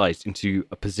radicalized into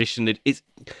a position that it's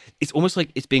almost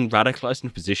like it's being radicalized in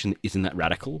a position that isn't that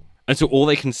radical. And so all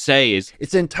they can say is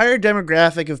it's an entire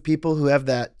demographic of people who have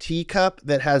that teacup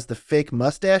that has the fake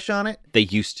mustache on it. They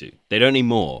used to. They don't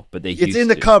anymore, but they used to. It's in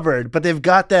the cupboard, but they've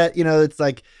got that, it's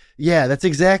like, yeah, that's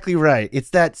exactly right. It's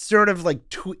that sort of like,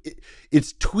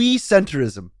 it's twee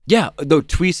centrism. Yeah, though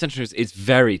twee centrism is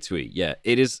very twee. Yeah,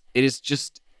 it is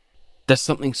just, there's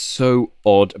something so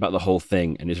odd about the whole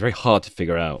thing, and it's very hard to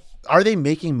figure out. Are they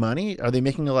making money? Are they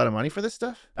making a lot of money for this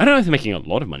stuff? I don't know if they're making a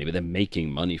lot of money, but they're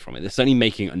making money from it. They're certainly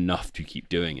making enough to keep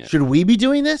doing it. Should we be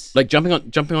doing this? Like jumping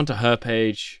onto her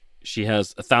page, she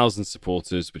has 1,000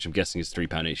 supporters, which I'm guessing is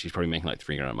 £3 each. She's probably making like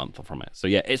 $3,000 a month from it. So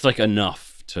yeah, it's like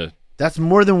enough to. That's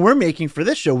more than we're making for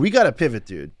this show. We got to pivot,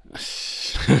 dude.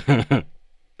 I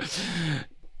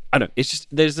don't know. It's just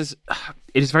there's this.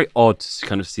 It is very odd to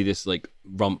kind of see this like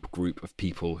rump group of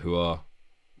people who are.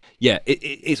 Yeah,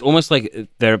 it's almost like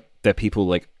they're people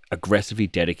like aggressively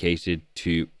dedicated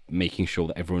to making sure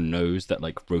that everyone knows that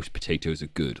like roast potatoes are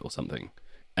good or something.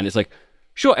 And it's like,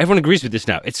 sure, everyone agrees with this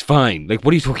now. It's fine. Like,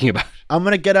 what are you talking about? I'm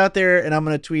going to get out there and I'm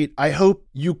going to tweet, I hope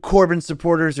you Corbyn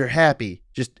supporters are happy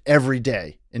just every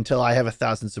day until I have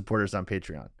 1,000 supporters on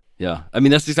Patreon. Yeah. I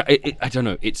mean, that's exactly, I don't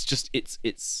know. It's just, it's.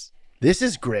 This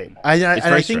is great. It's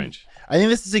very strange. I think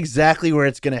this is exactly where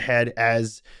it's going to head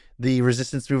as the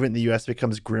resistance movement in the U.S.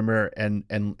 becomes grimmer and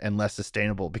less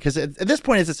sustainable. Because at this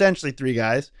point, it's essentially 3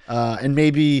 guys and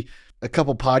maybe a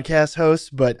couple podcast hosts.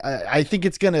 But I think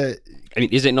it's going to... I mean,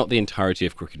 is it not the entirety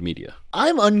of crooked media?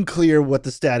 I'm unclear what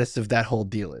the status of that whole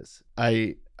deal is.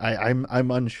 I'm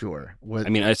unsure. I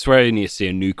mean, I swear I need to see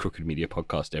a new crooked media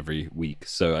podcast every week.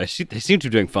 So they seem to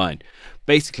be doing fine.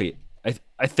 Basically,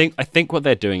 I think what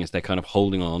they're doing is they're kind of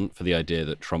holding on for the idea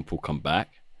that Trump will come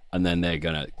back, and then they're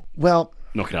going to... Well...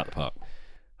 knock it out the park.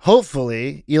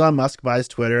 Hopefully, Elon Musk buys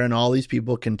Twitter and all these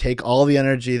people can take all the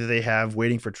energy that they have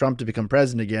waiting for Trump to become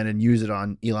president again and use it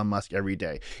on Elon Musk every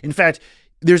day. In fact,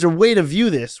 there's a way to view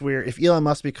this where if Elon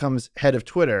Musk becomes head of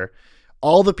Twitter,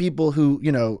 all the people who,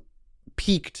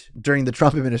 peaked during the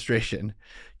Trump administration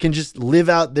can just live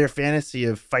out their fantasy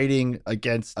of fighting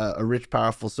against a rich,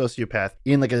 powerful sociopath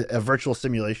in like a virtual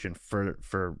simulation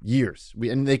for years. We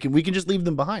can just leave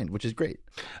them behind, which is great.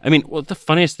 I mean, well, the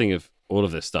funniest thing of all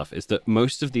of this stuff is that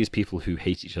most of these people who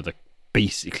hate each other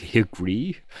basically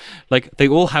agree. Like, they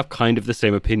all have kind of the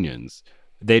same opinions.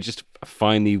 They just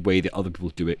find the way that other people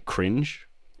do it cringe,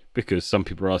 because some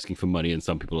people are asking for money and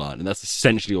some people aren't. And that's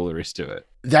essentially all there is to it.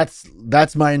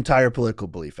 That's my entire political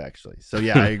belief, actually. So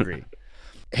yeah, I agree.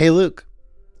 Hey, Luke,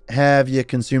 have you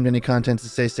consumed any content to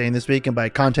stay sane this week? And by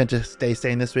content to stay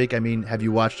sane this week, I mean, have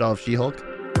you watched all of She-Hulk?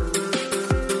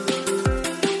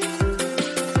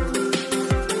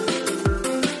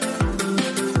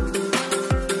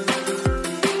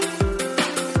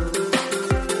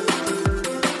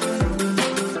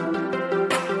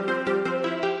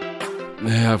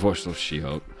 Yeah, I've watched all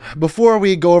She-Hulk. Before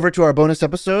we go over to our bonus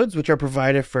episodes, which are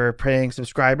provided for paying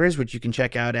subscribers, which you can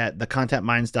check out at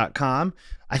thecontentmines.com.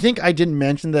 I think I didn't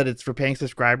mention that it's for paying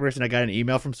subscribers, and I got an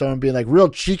email from someone being like, real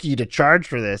cheeky to charge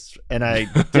for this, and I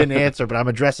didn't answer, but I'm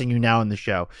addressing you now in the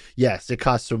show. Yes, it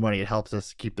costs some money. It helps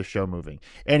us keep the show moving.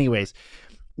 Anyways,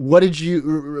 what did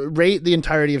you rate the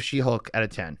entirety of She-Hulk out of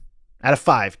 10? Out of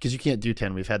 5, because you can't do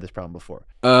 10. We've had this problem before.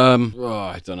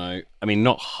 I don't know. I mean,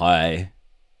 not high.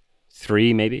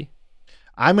 3, maybe?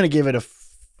 I'm going to give it a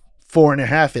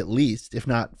 4.5 at least, if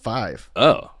not 5.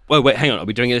 Oh. Wait, hang on. Are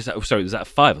we doing it? Sorry, was that a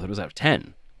 5? I thought it was out of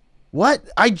 10. What?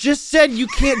 I just said you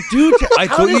can't do 10. I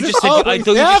thought you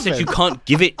just said you can't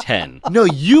give it 10. No,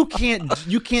 you can't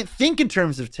think in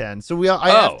terms of 10. So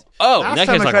last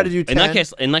time I tried to do 10.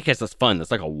 In that case, that's fine.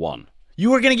 That's like a 1. You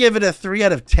were going to give it a 3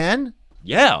 out of 10?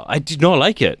 Yeah, I did not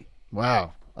like it.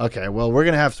 Wow. Okay, well, we're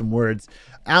going to have some words.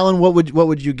 Alan, what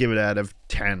would you give it out of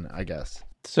 10, I guess?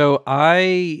 So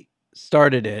I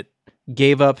started it,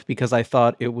 gave up because I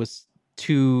thought it was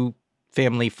too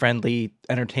family-friendly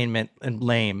entertainment and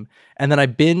lame. And then I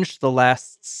binged the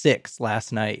last 6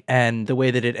 last night. And the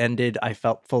way that it ended, I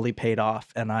felt fully paid off.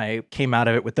 And I came out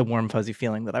of it with the warm, fuzzy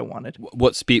feeling that I wanted.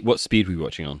 What speed were you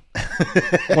watching on?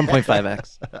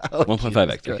 1.5x. Oh,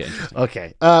 1.5x. Okay, interesting.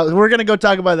 Okay. We're going to go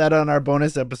talk about that on our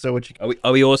bonus episode. Which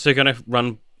Are we also going to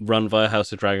run via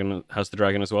House of the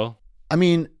Dragon as well? I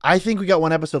mean, I think we got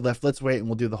one episode left. Let's wait and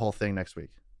we'll do the whole thing next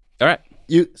week. All right.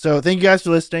 So thank you guys for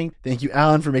listening. Thank you,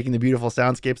 Alan, for making the beautiful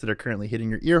soundscapes that are currently hitting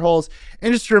your ear holes.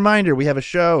 And just a reminder, we have a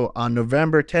show on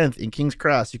November 10th in King's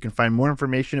Cross. You can find more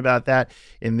information about that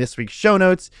in this week's show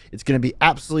notes. It's going to be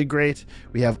absolutely great.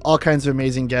 We have all kinds of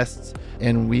amazing guests,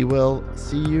 and we will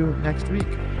see you next week.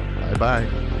 Bye-bye.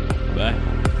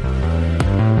 Bye.